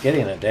while, but it's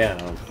getting it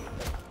down.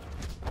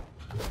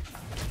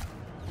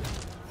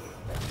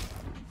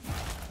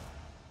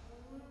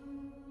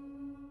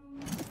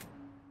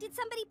 Did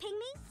somebody ping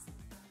me?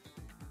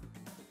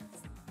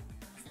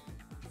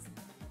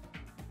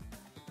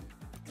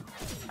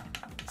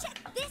 Check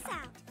this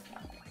out.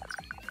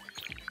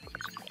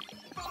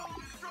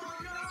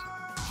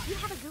 You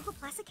have a Google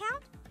Plus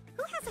account?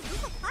 Who has a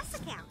Google Plus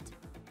account?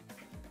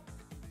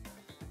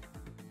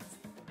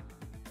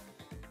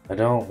 I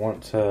don't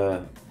want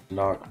to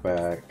knock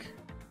back.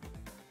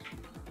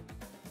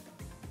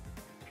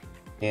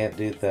 Can't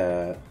do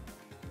that.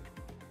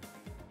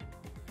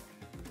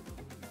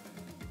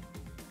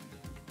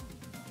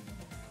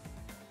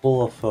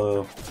 Full of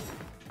foe.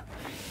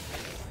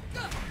 Ooh,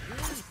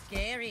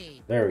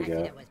 scary. There we Actually,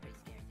 go. that was pretty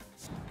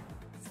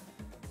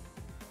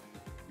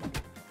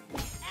scary.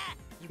 Ah,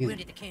 you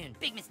wounded the coon.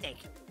 Big mistake.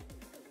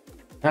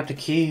 Not the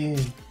key.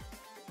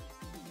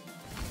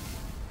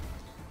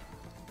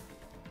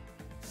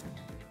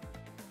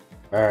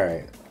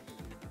 Alright.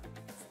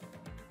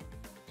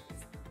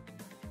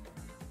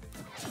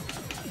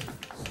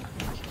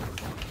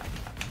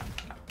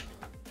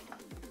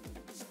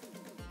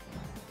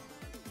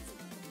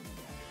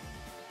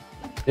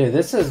 Dude,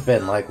 this has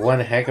been like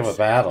one heck of a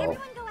battle.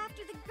 Everyone go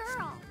after the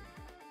girl.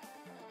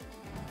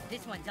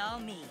 This one's all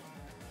me.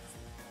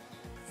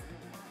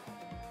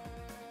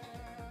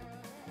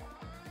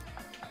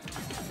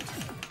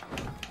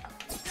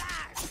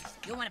 Ah,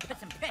 you'll want to put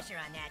some pressure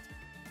on that.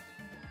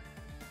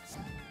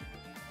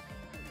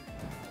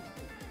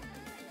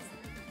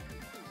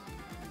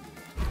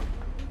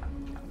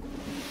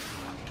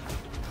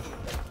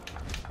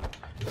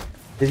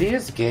 Did he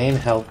just gain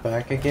health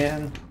back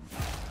again?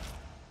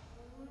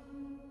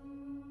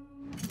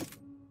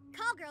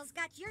 Call girl's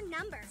got your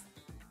number.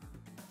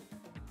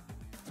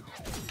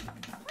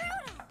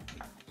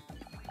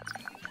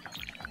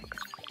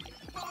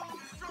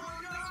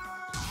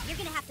 You're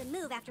gonna have to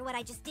move after what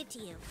I just did to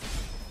you.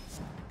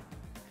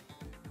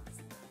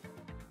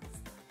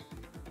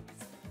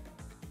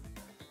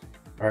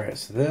 Alright,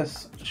 so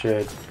this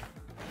should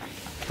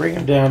bring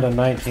him down to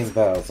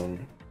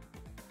 19,000.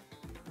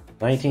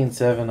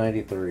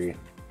 19,793.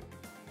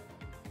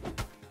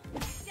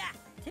 Yeah,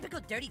 typical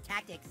dirty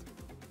tactics.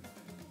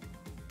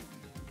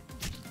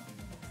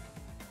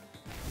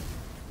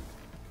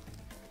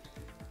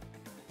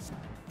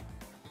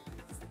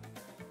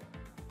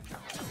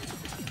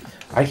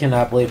 I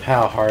cannot believe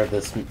how hard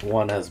this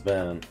one has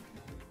been.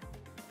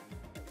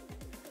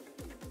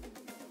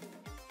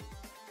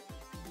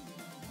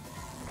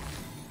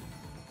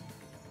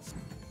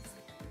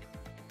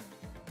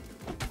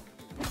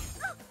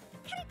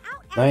 Cut it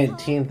out, asshole.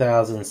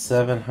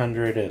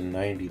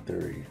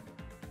 19,793.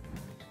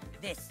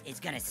 This is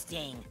gonna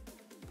sting.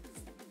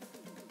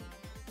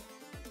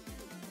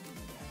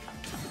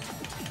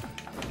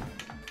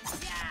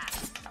 Yeah.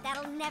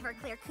 That'll never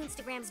clear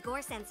Kunstagram's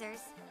gore sensors.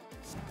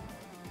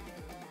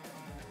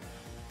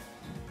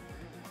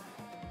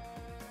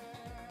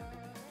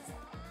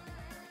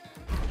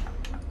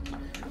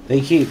 They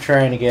keep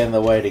trying to get in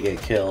the way to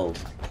get killed.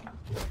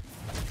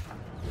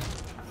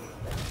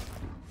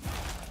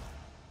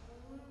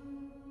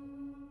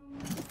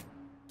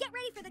 Get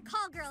ready for the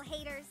call girl,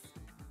 haters.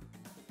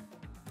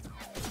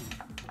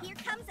 Here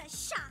comes a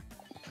shock.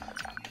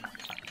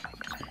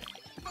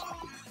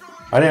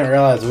 I didn't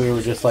realize we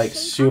were just like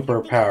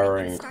super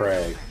powering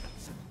Craig.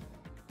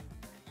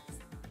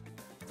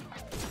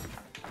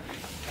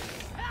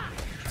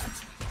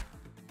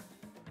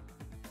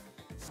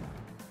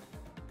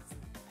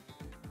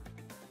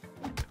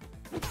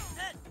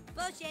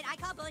 Bullshit, I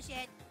call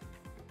bullshit.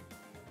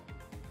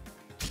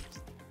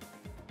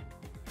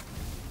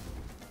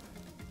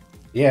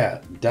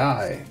 Yeah,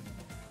 die.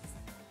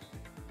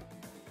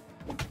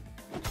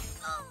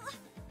 Oh,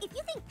 if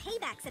you think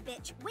payback's a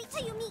bitch, wait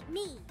till you meet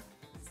me.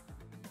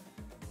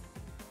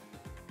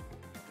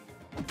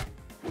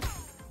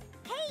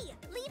 Hey,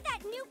 leave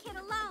that new kid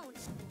alone.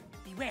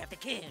 Beware of the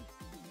coon.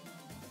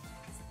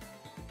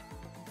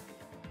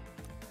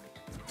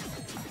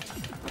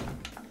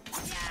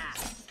 Yeah,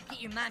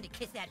 get your mom to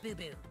kiss that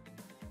boo-boo.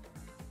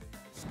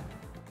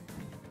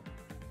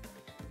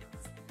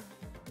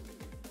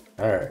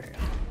 Alright.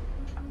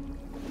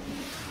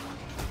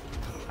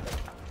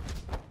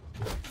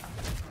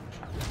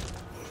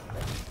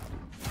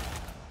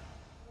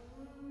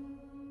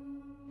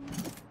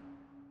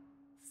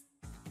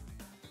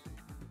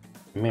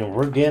 I mean,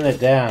 we're getting it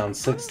down,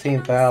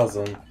 16,000. That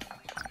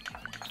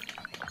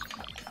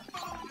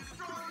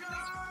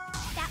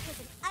was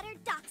an utter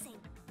doxing.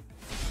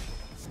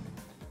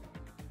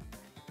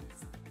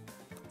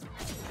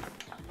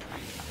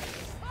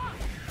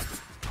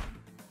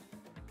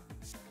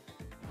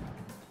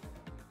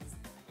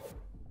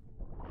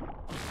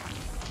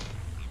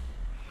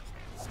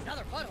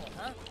 Another butthole,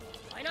 huh?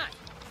 Why not?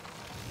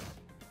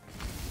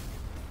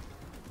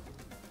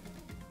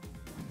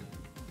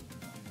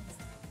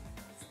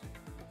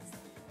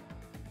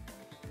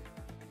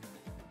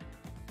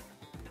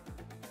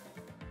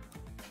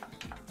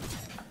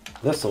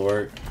 This'll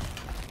work.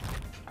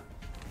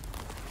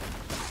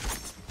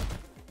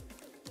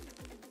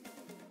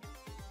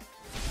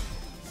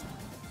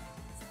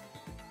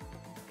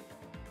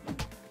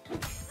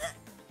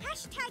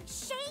 Hashtag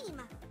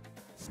shame.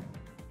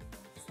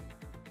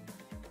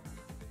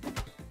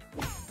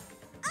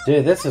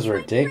 Dude, this is My friends you're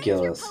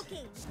ridiculous.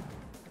 poking.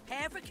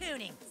 Prepare for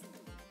cooning.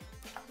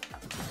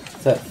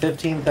 It's at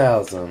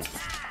 15,000.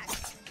 Ah,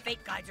 fate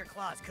guides your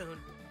claws, coon.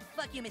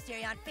 Fuck you,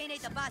 Mysterion. Fate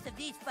ain't the boss of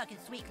these fucking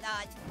sweet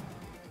claws.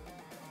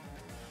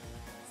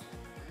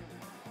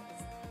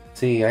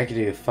 See, I could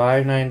do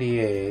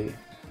 598.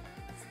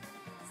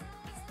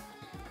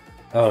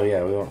 Oh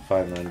yeah, we want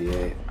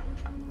 598.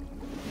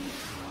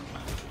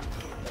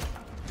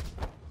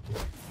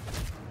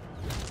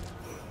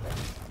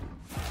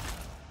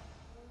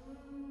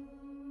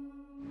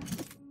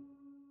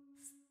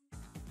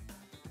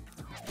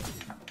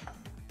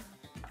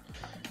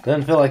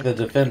 Doesn't feel like the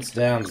defense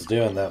down's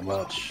doing that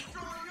much.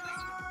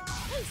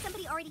 Hey,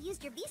 somebody already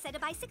used your visa to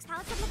buy 6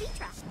 pallets of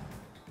Levitra.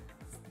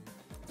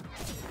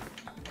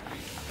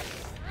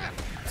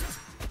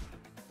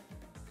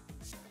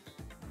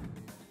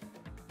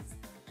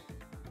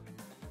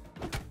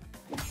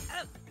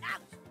 Oh,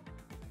 ouch!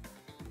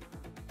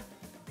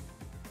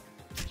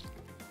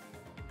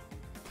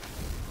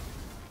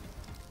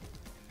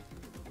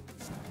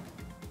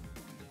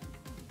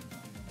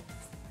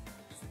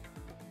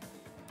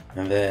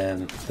 And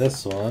then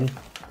this one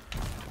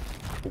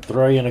will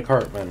throw you in a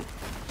Cartman.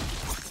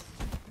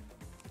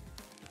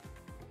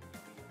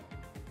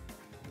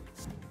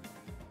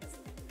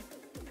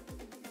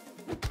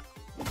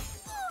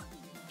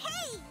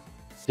 Hey!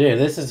 Dude,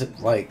 this is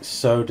like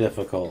so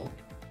difficult.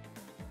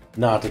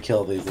 not to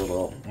kill these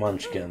little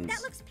munchkins.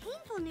 That looks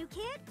painful, new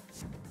kid.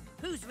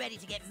 Who's ready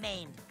to get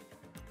maimed?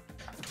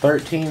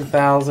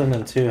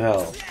 13,002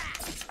 health.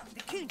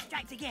 The coon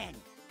strikes again.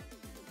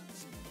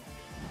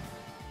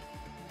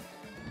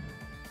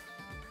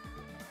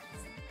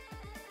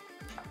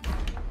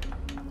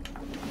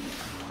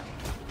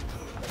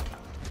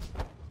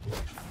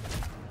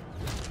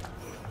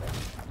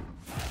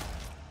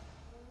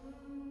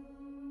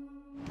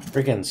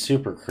 Freaking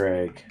Super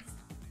Craig.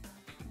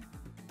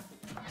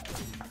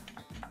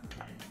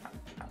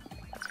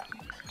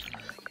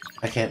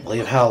 I can't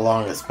believe how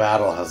long this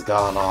battle has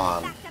gone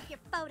on. Backed up your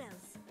photos.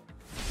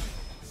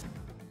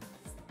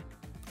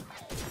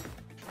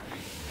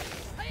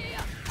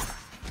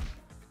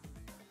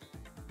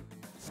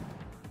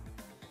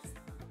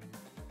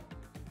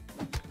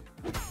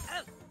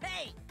 Oh,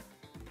 hey!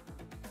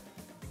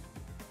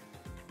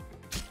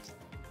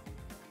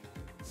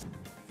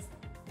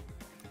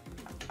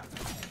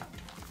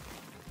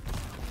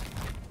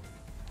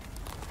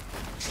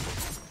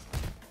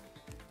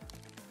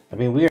 I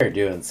mean, we are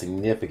doing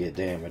significant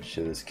damage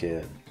to this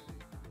kid.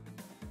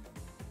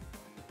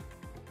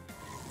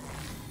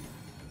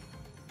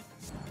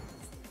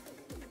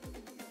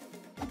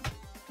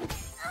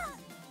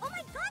 Oh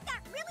my god,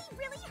 that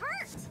really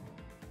hurt.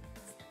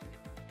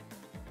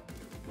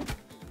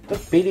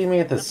 Quit beating me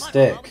with the The butthole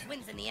stick. always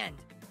wins in the end.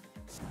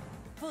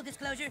 Full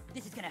disclosure,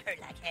 this is gonna hurt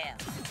like hell.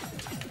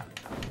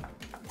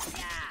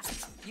 Yeah,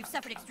 you've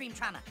suffered extreme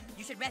trauma.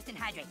 You should rest and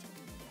hydrate.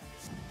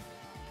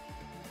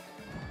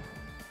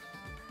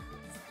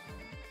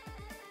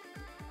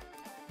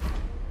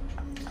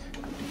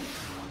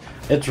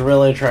 It's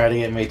really trying to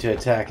get me to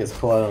attack his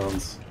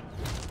clones.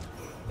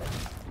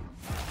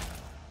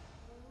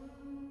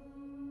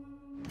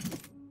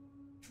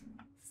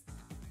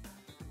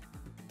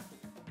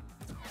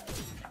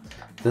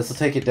 This will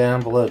take it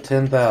down below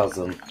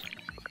 10,000.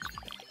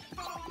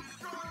 I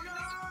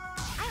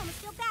almost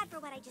feel bad for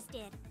what I just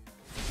did.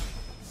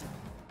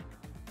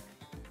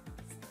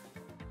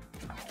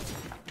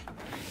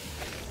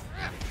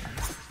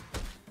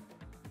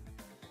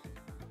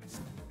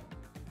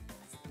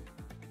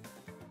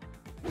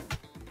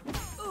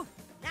 Ooh,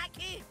 not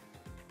cute.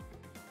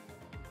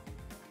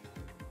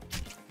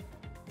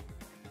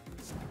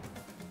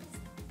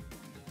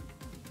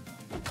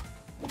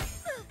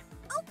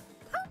 Oh,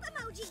 poop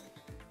emoji.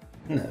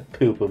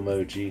 Poop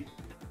emoji.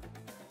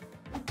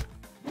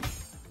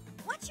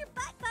 What's your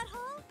butt,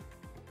 butthole?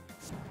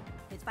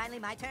 It's finally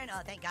my turn.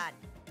 Oh, thank God.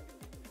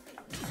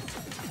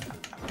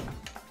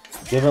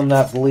 Give him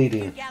that 2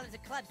 bleeding. gallons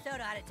of club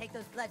soda ought to take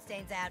those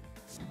bloodstains out.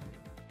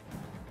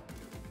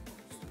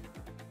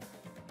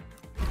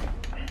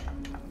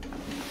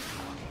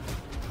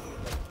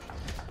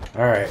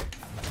 Alright.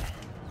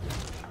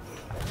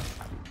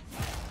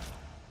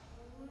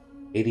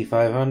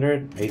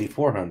 8,500?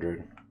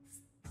 8,400.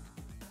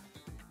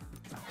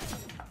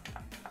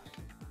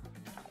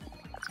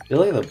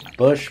 Look at the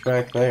bush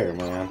back there,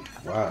 man.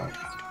 Wow.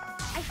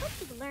 I hope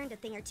you've learned a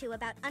thing or two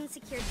about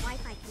unsecured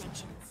Wi-Fi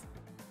connections.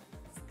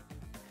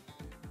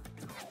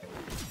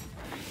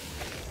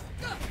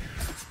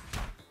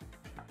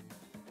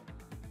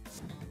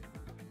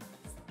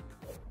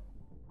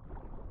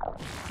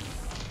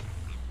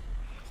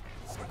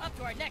 We're up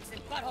to our necks in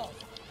buttholes.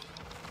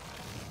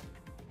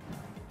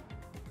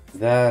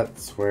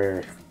 That's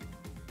where...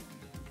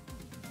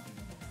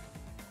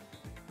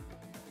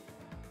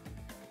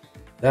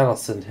 That'll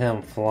send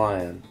him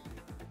flying.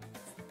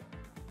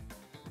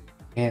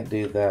 Can't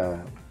do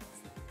that.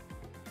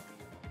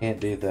 Can't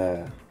do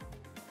that.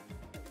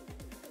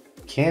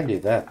 Can do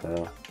that,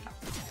 though.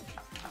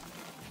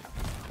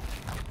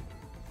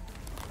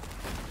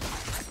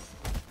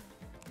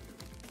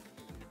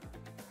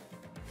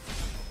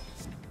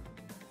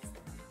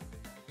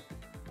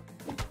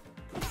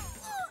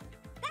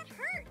 That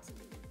hurt.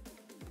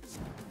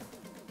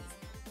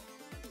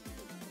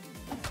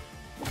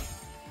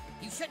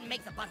 You shouldn't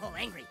make the butthole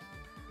angry.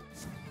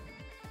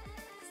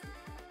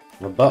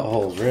 The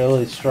butthole's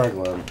really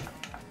struggling.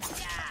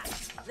 Yeah,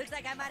 looks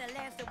like I might have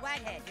lanced a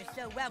whitehead. You're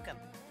so welcome.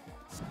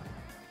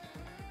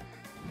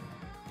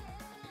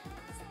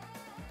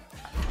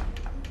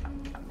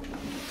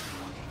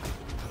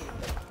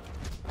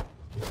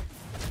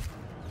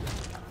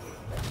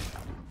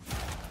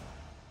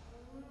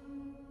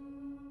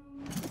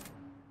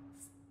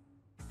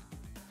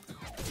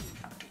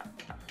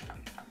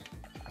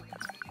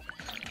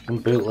 Some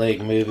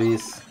bootleg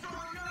movies.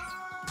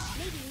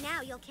 Maybe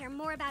now you'll care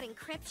more about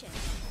encryption.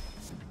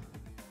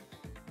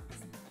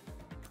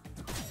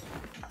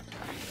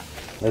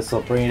 This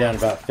will bring you down to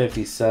about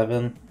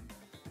 57,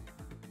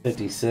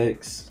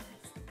 56.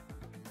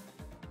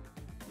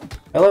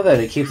 I love that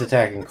it keeps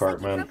attacking Looks like you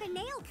Cartman. broke a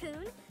nail,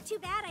 Coon. Too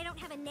bad I don't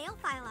have a nail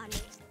file on me.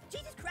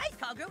 Jesus Christ,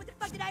 call girl, what the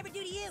fuck did I ever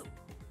do to you?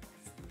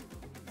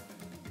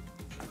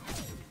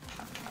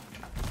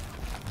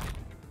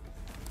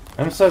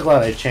 I'm so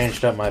glad I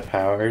changed up my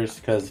powers,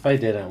 because if I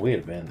didn't, we'd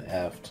have been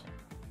effed.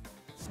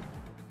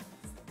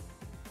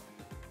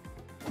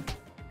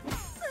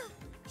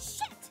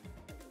 Shit!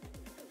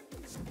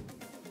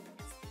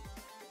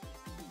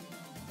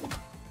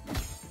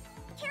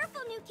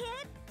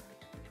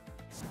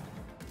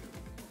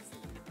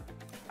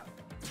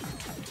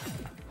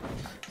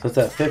 So it's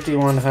at Yeah,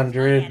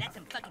 5,100, that's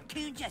some fucking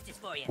coon justice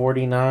for you.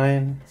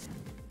 49.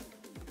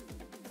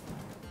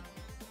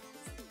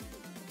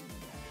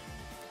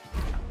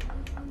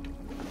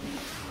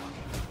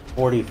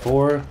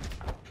 $44.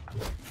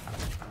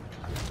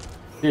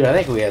 Dude, I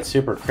think we had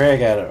Super Craig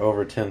at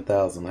over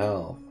 10,000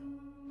 health.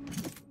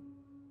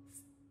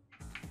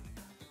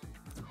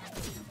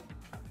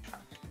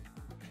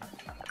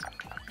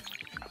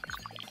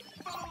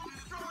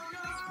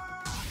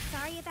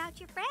 Sorry about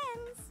your friends.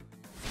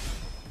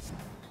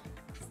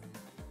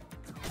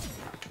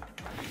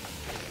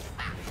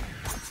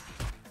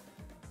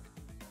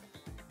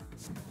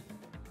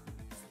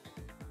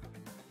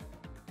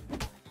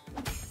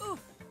 Ooh,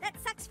 That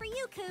sucks for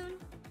you, Coon.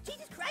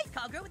 Jesus Christ,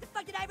 call girl, what the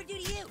fuck did I ever do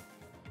to you?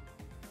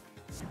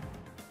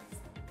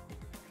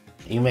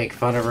 You make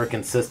fun of her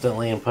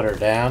consistently and put her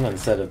down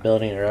instead of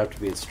building her up to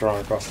be a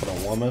strong,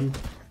 confident woman.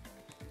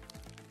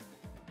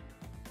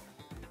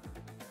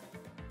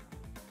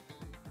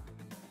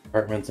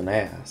 Cartman's an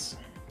ass.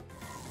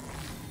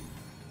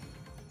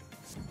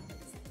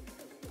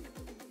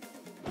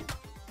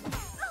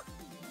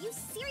 You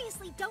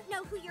seriously don't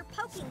know who you're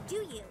poking, do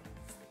you?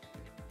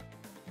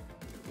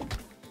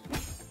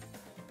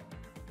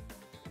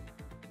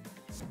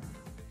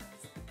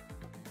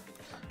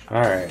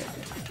 Alright.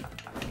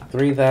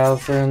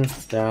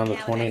 3,000 down to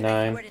Now,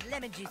 29. where did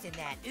lemon juice in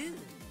that? Ooh.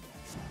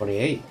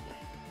 28.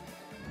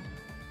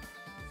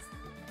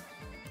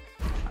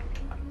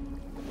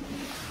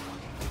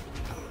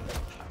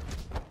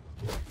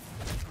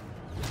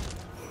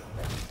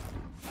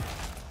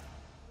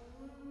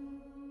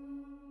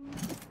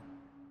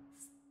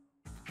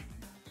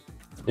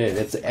 Dude,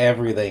 it's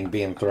everything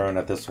being thrown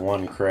at this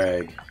one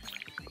Craig.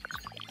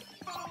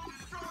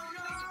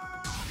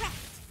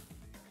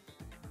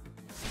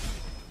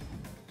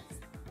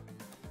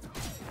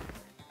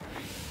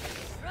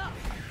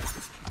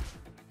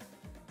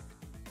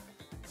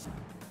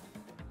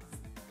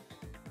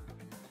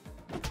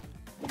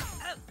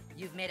 Oh,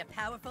 you've made a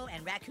powerful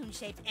and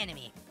raccoon-shaped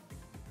enemy.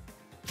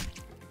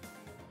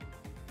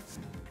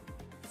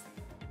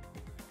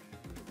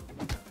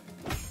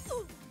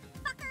 Ooh,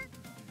 fucker.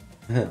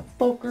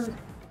 Poker.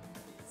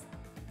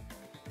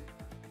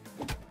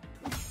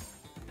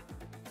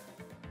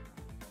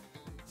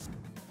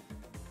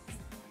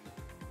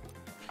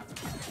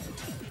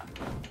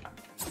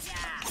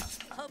 Yeah.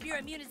 Hope your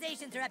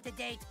immunizations are up to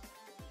date.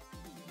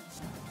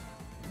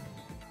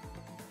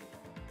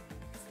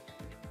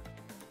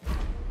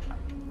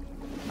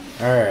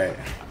 Alright.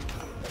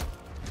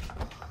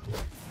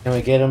 Can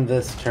we get him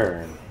this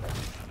turn?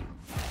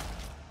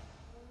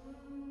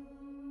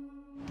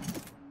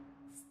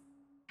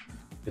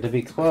 It'd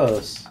be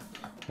close.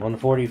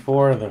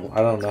 144, then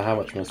I don't know how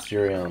much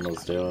Mysterion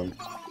was doing.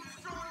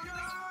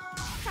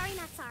 Sorry,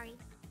 not sorry.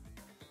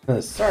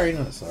 Sorry,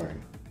 not sorry.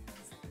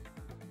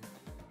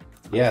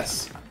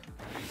 Yes.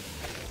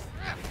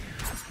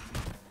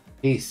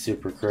 He's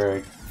Super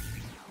Craig.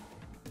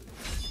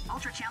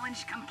 Ultra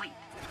challenge complete.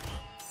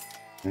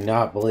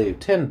 Not believe.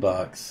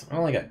 $10. I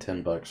only got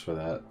 $10 for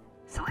that.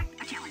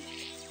 Select a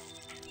challenge.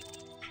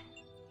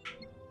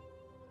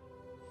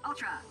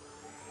 Ultra.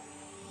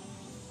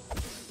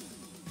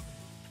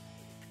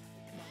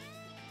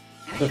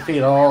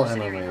 Defeat all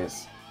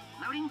enemies.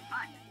 Loading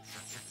fun.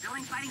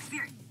 Building fighting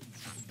spirit.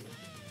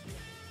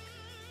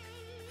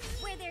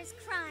 Where there's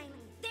crime,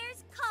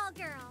 there's call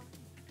girl.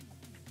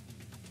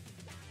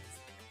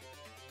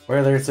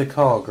 Where there's a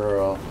call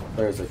girl,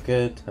 there's a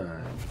good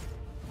time.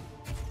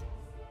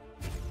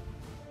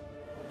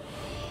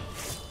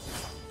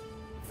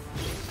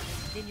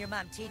 Didn't your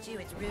mom teach you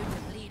it's rude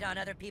to bleed on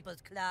other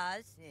people's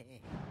claws?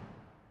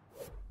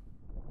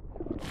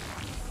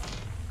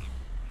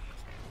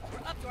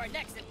 We're up to our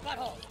necks in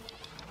buttholes.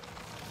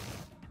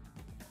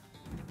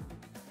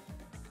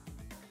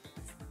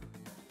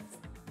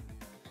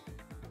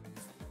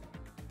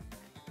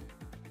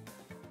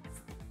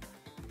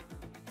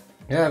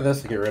 Yeah,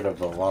 this will get rid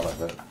of a lot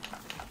of it.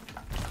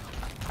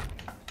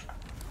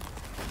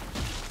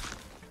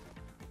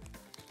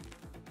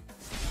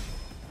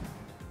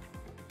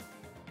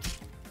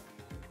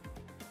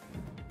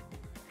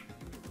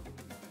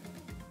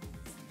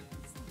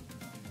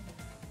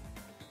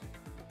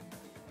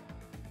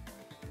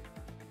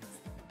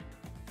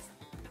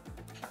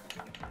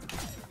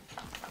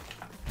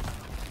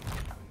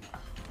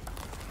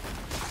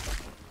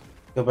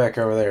 Go back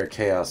over there,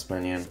 Chaos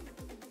Minion.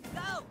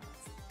 Go!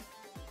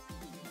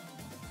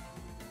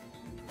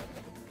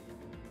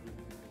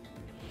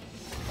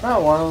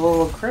 Oh, one of the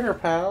little critter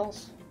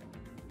pals.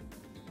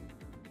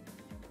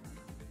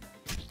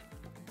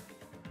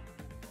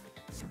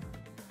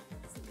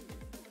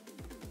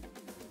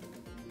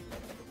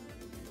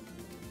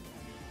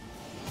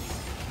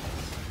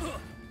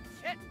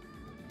 Shit!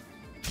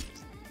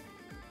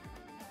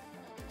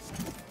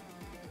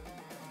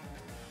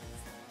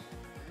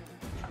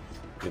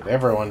 Give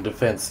everyone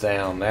defense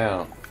down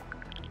now.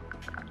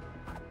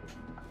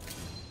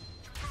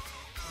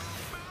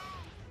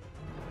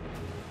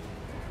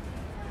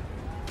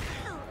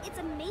 Wow, it's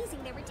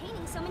amazing they're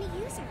retaining so many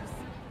users.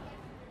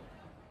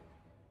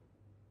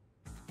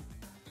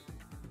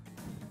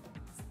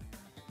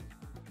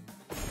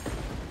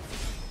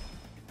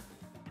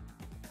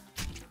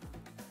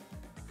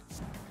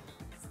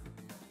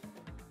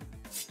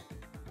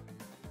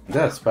 Is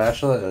that a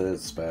spatula? It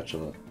is a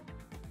spatula.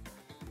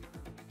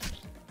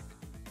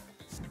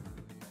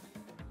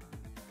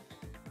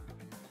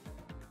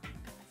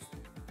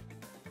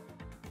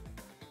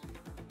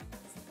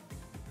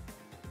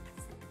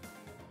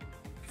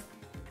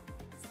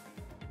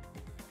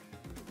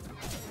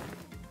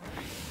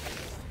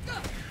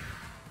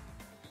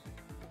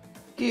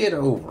 Get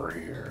over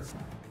here.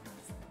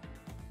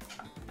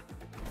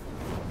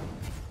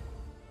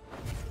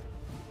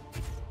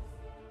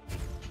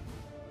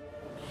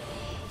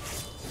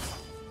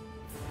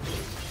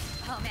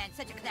 Oh man,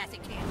 such a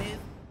classic can move.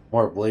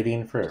 More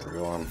bleeding for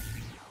everyone.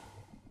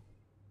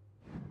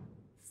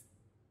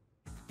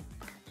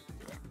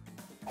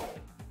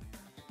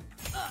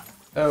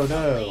 Oh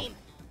no. Lame.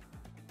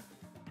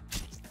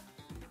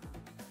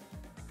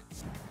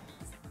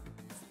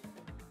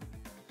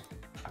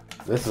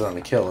 This is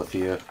gonna kill a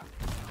few.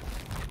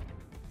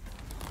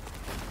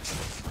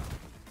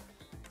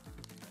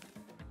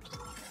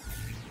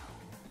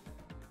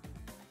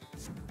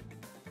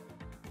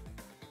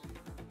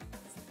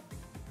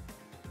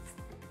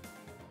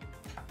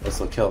 This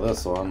will kill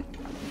this one.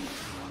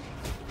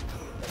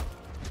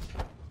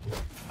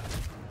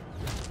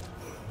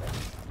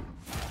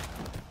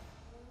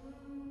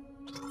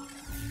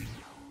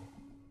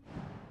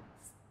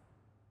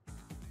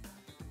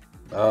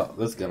 Oh,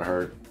 this is gonna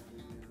hurt.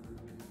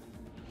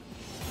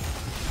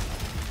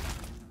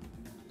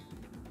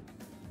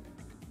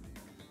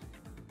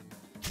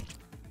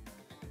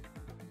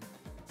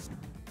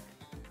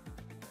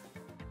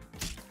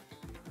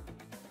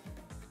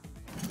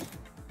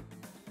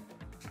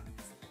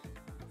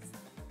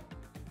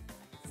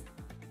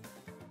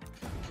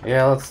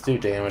 Yeah, let's do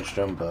damage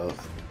to them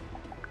both.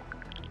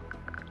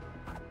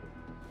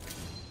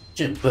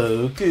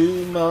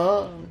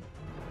 Jinbokumon.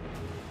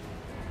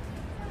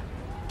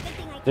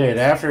 Dude,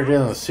 after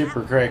doing the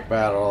Super Craig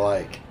battle,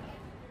 like,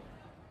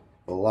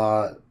 a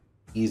lot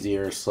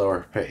easier,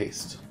 slower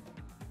paced.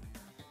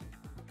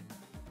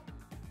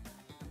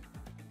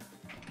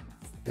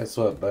 Guess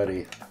what,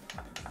 buddy?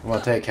 I'm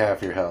gonna take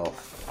half your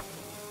health.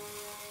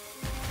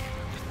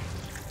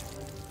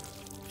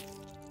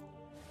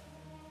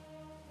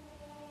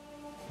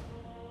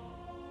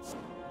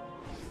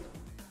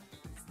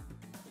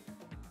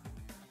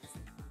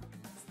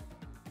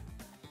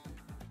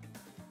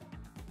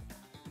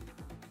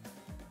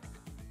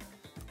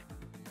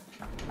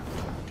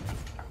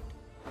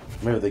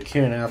 Move the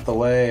coon out the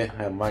way,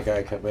 have my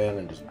guy come in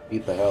and just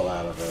beat the hell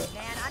out of it.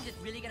 Man, I'm just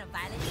really gonna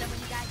violate some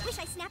of you guys. Wish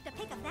I snapped a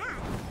pic of that.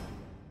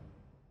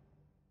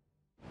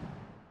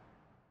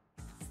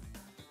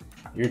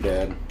 You're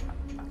dead.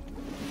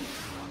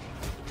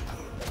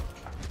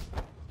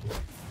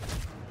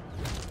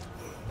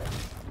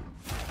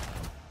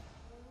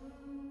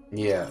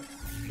 Yeah,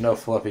 no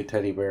fluffy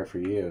teddy bear for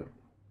you.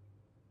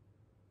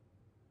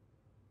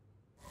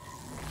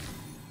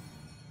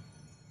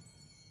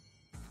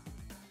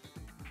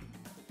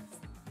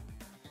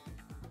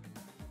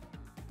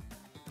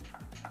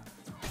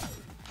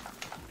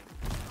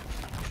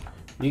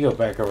 You go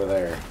back over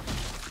there.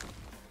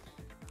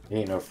 You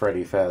ain't no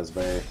Freddy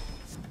Fazbear.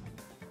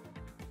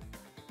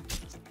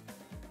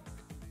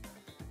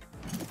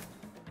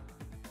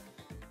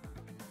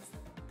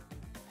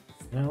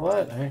 You know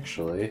what,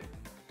 actually?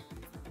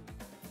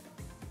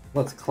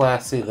 Let's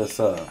classy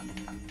this up.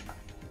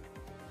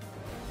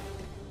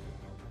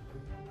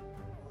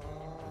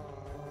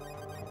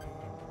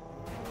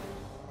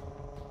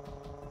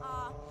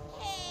 Aw,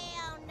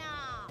 hell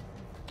no.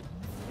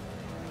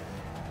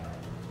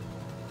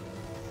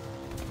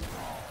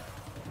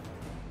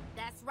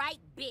 That's right,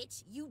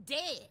 bitch. You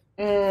dead.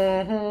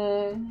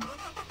 Mm-hmm.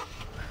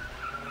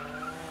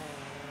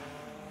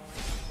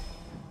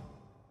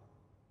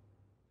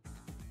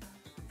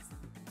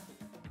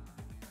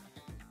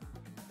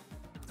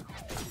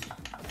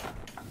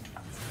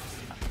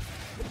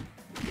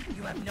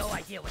 You have no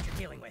idea what you're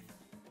dealing with.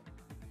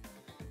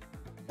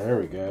 There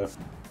we go.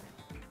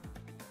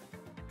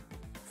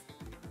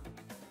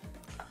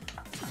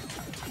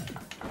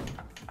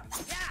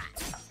 Yeah!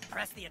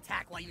 Press the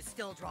attack while you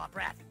still draw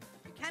breath.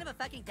 You're kind of a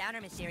fucking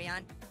downer,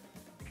 Mysterion.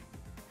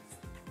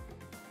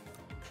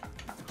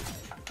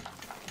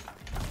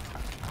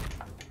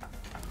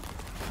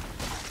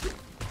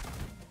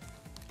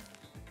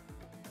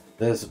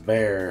 This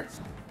bear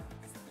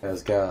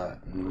has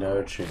got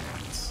no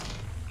chance.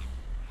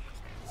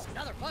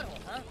 Another butthole,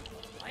 huh?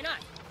 Why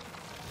not?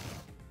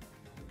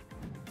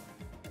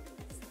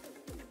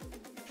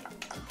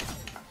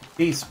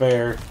 Peace,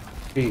 bear.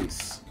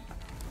 Peace.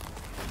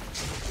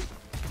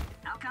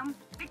 Outcome,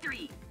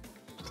 victory.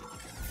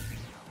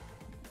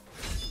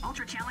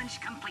 Ultra challenge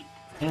complete.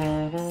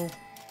 Mm-hmm.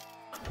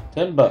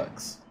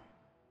 $10.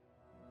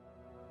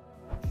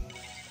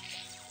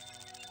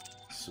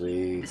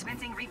 Sweet.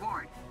 Dispensing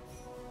reward.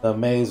 The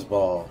maze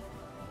ball.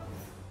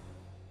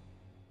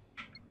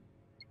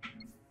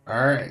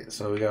 Alright,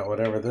 so we got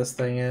whatever this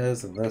thing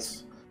is and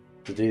this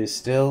to do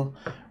still.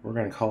 We're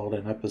going to call it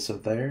an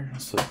episode there.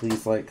 So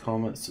please like,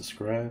 comment,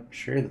 subscribe,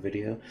 share the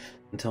video,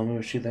 and tell me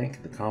what you think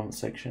in the comment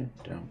section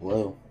down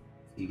below.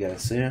 See you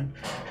guys soon.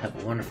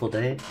 Have a wonderful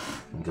day,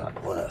 and God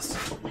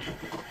bless.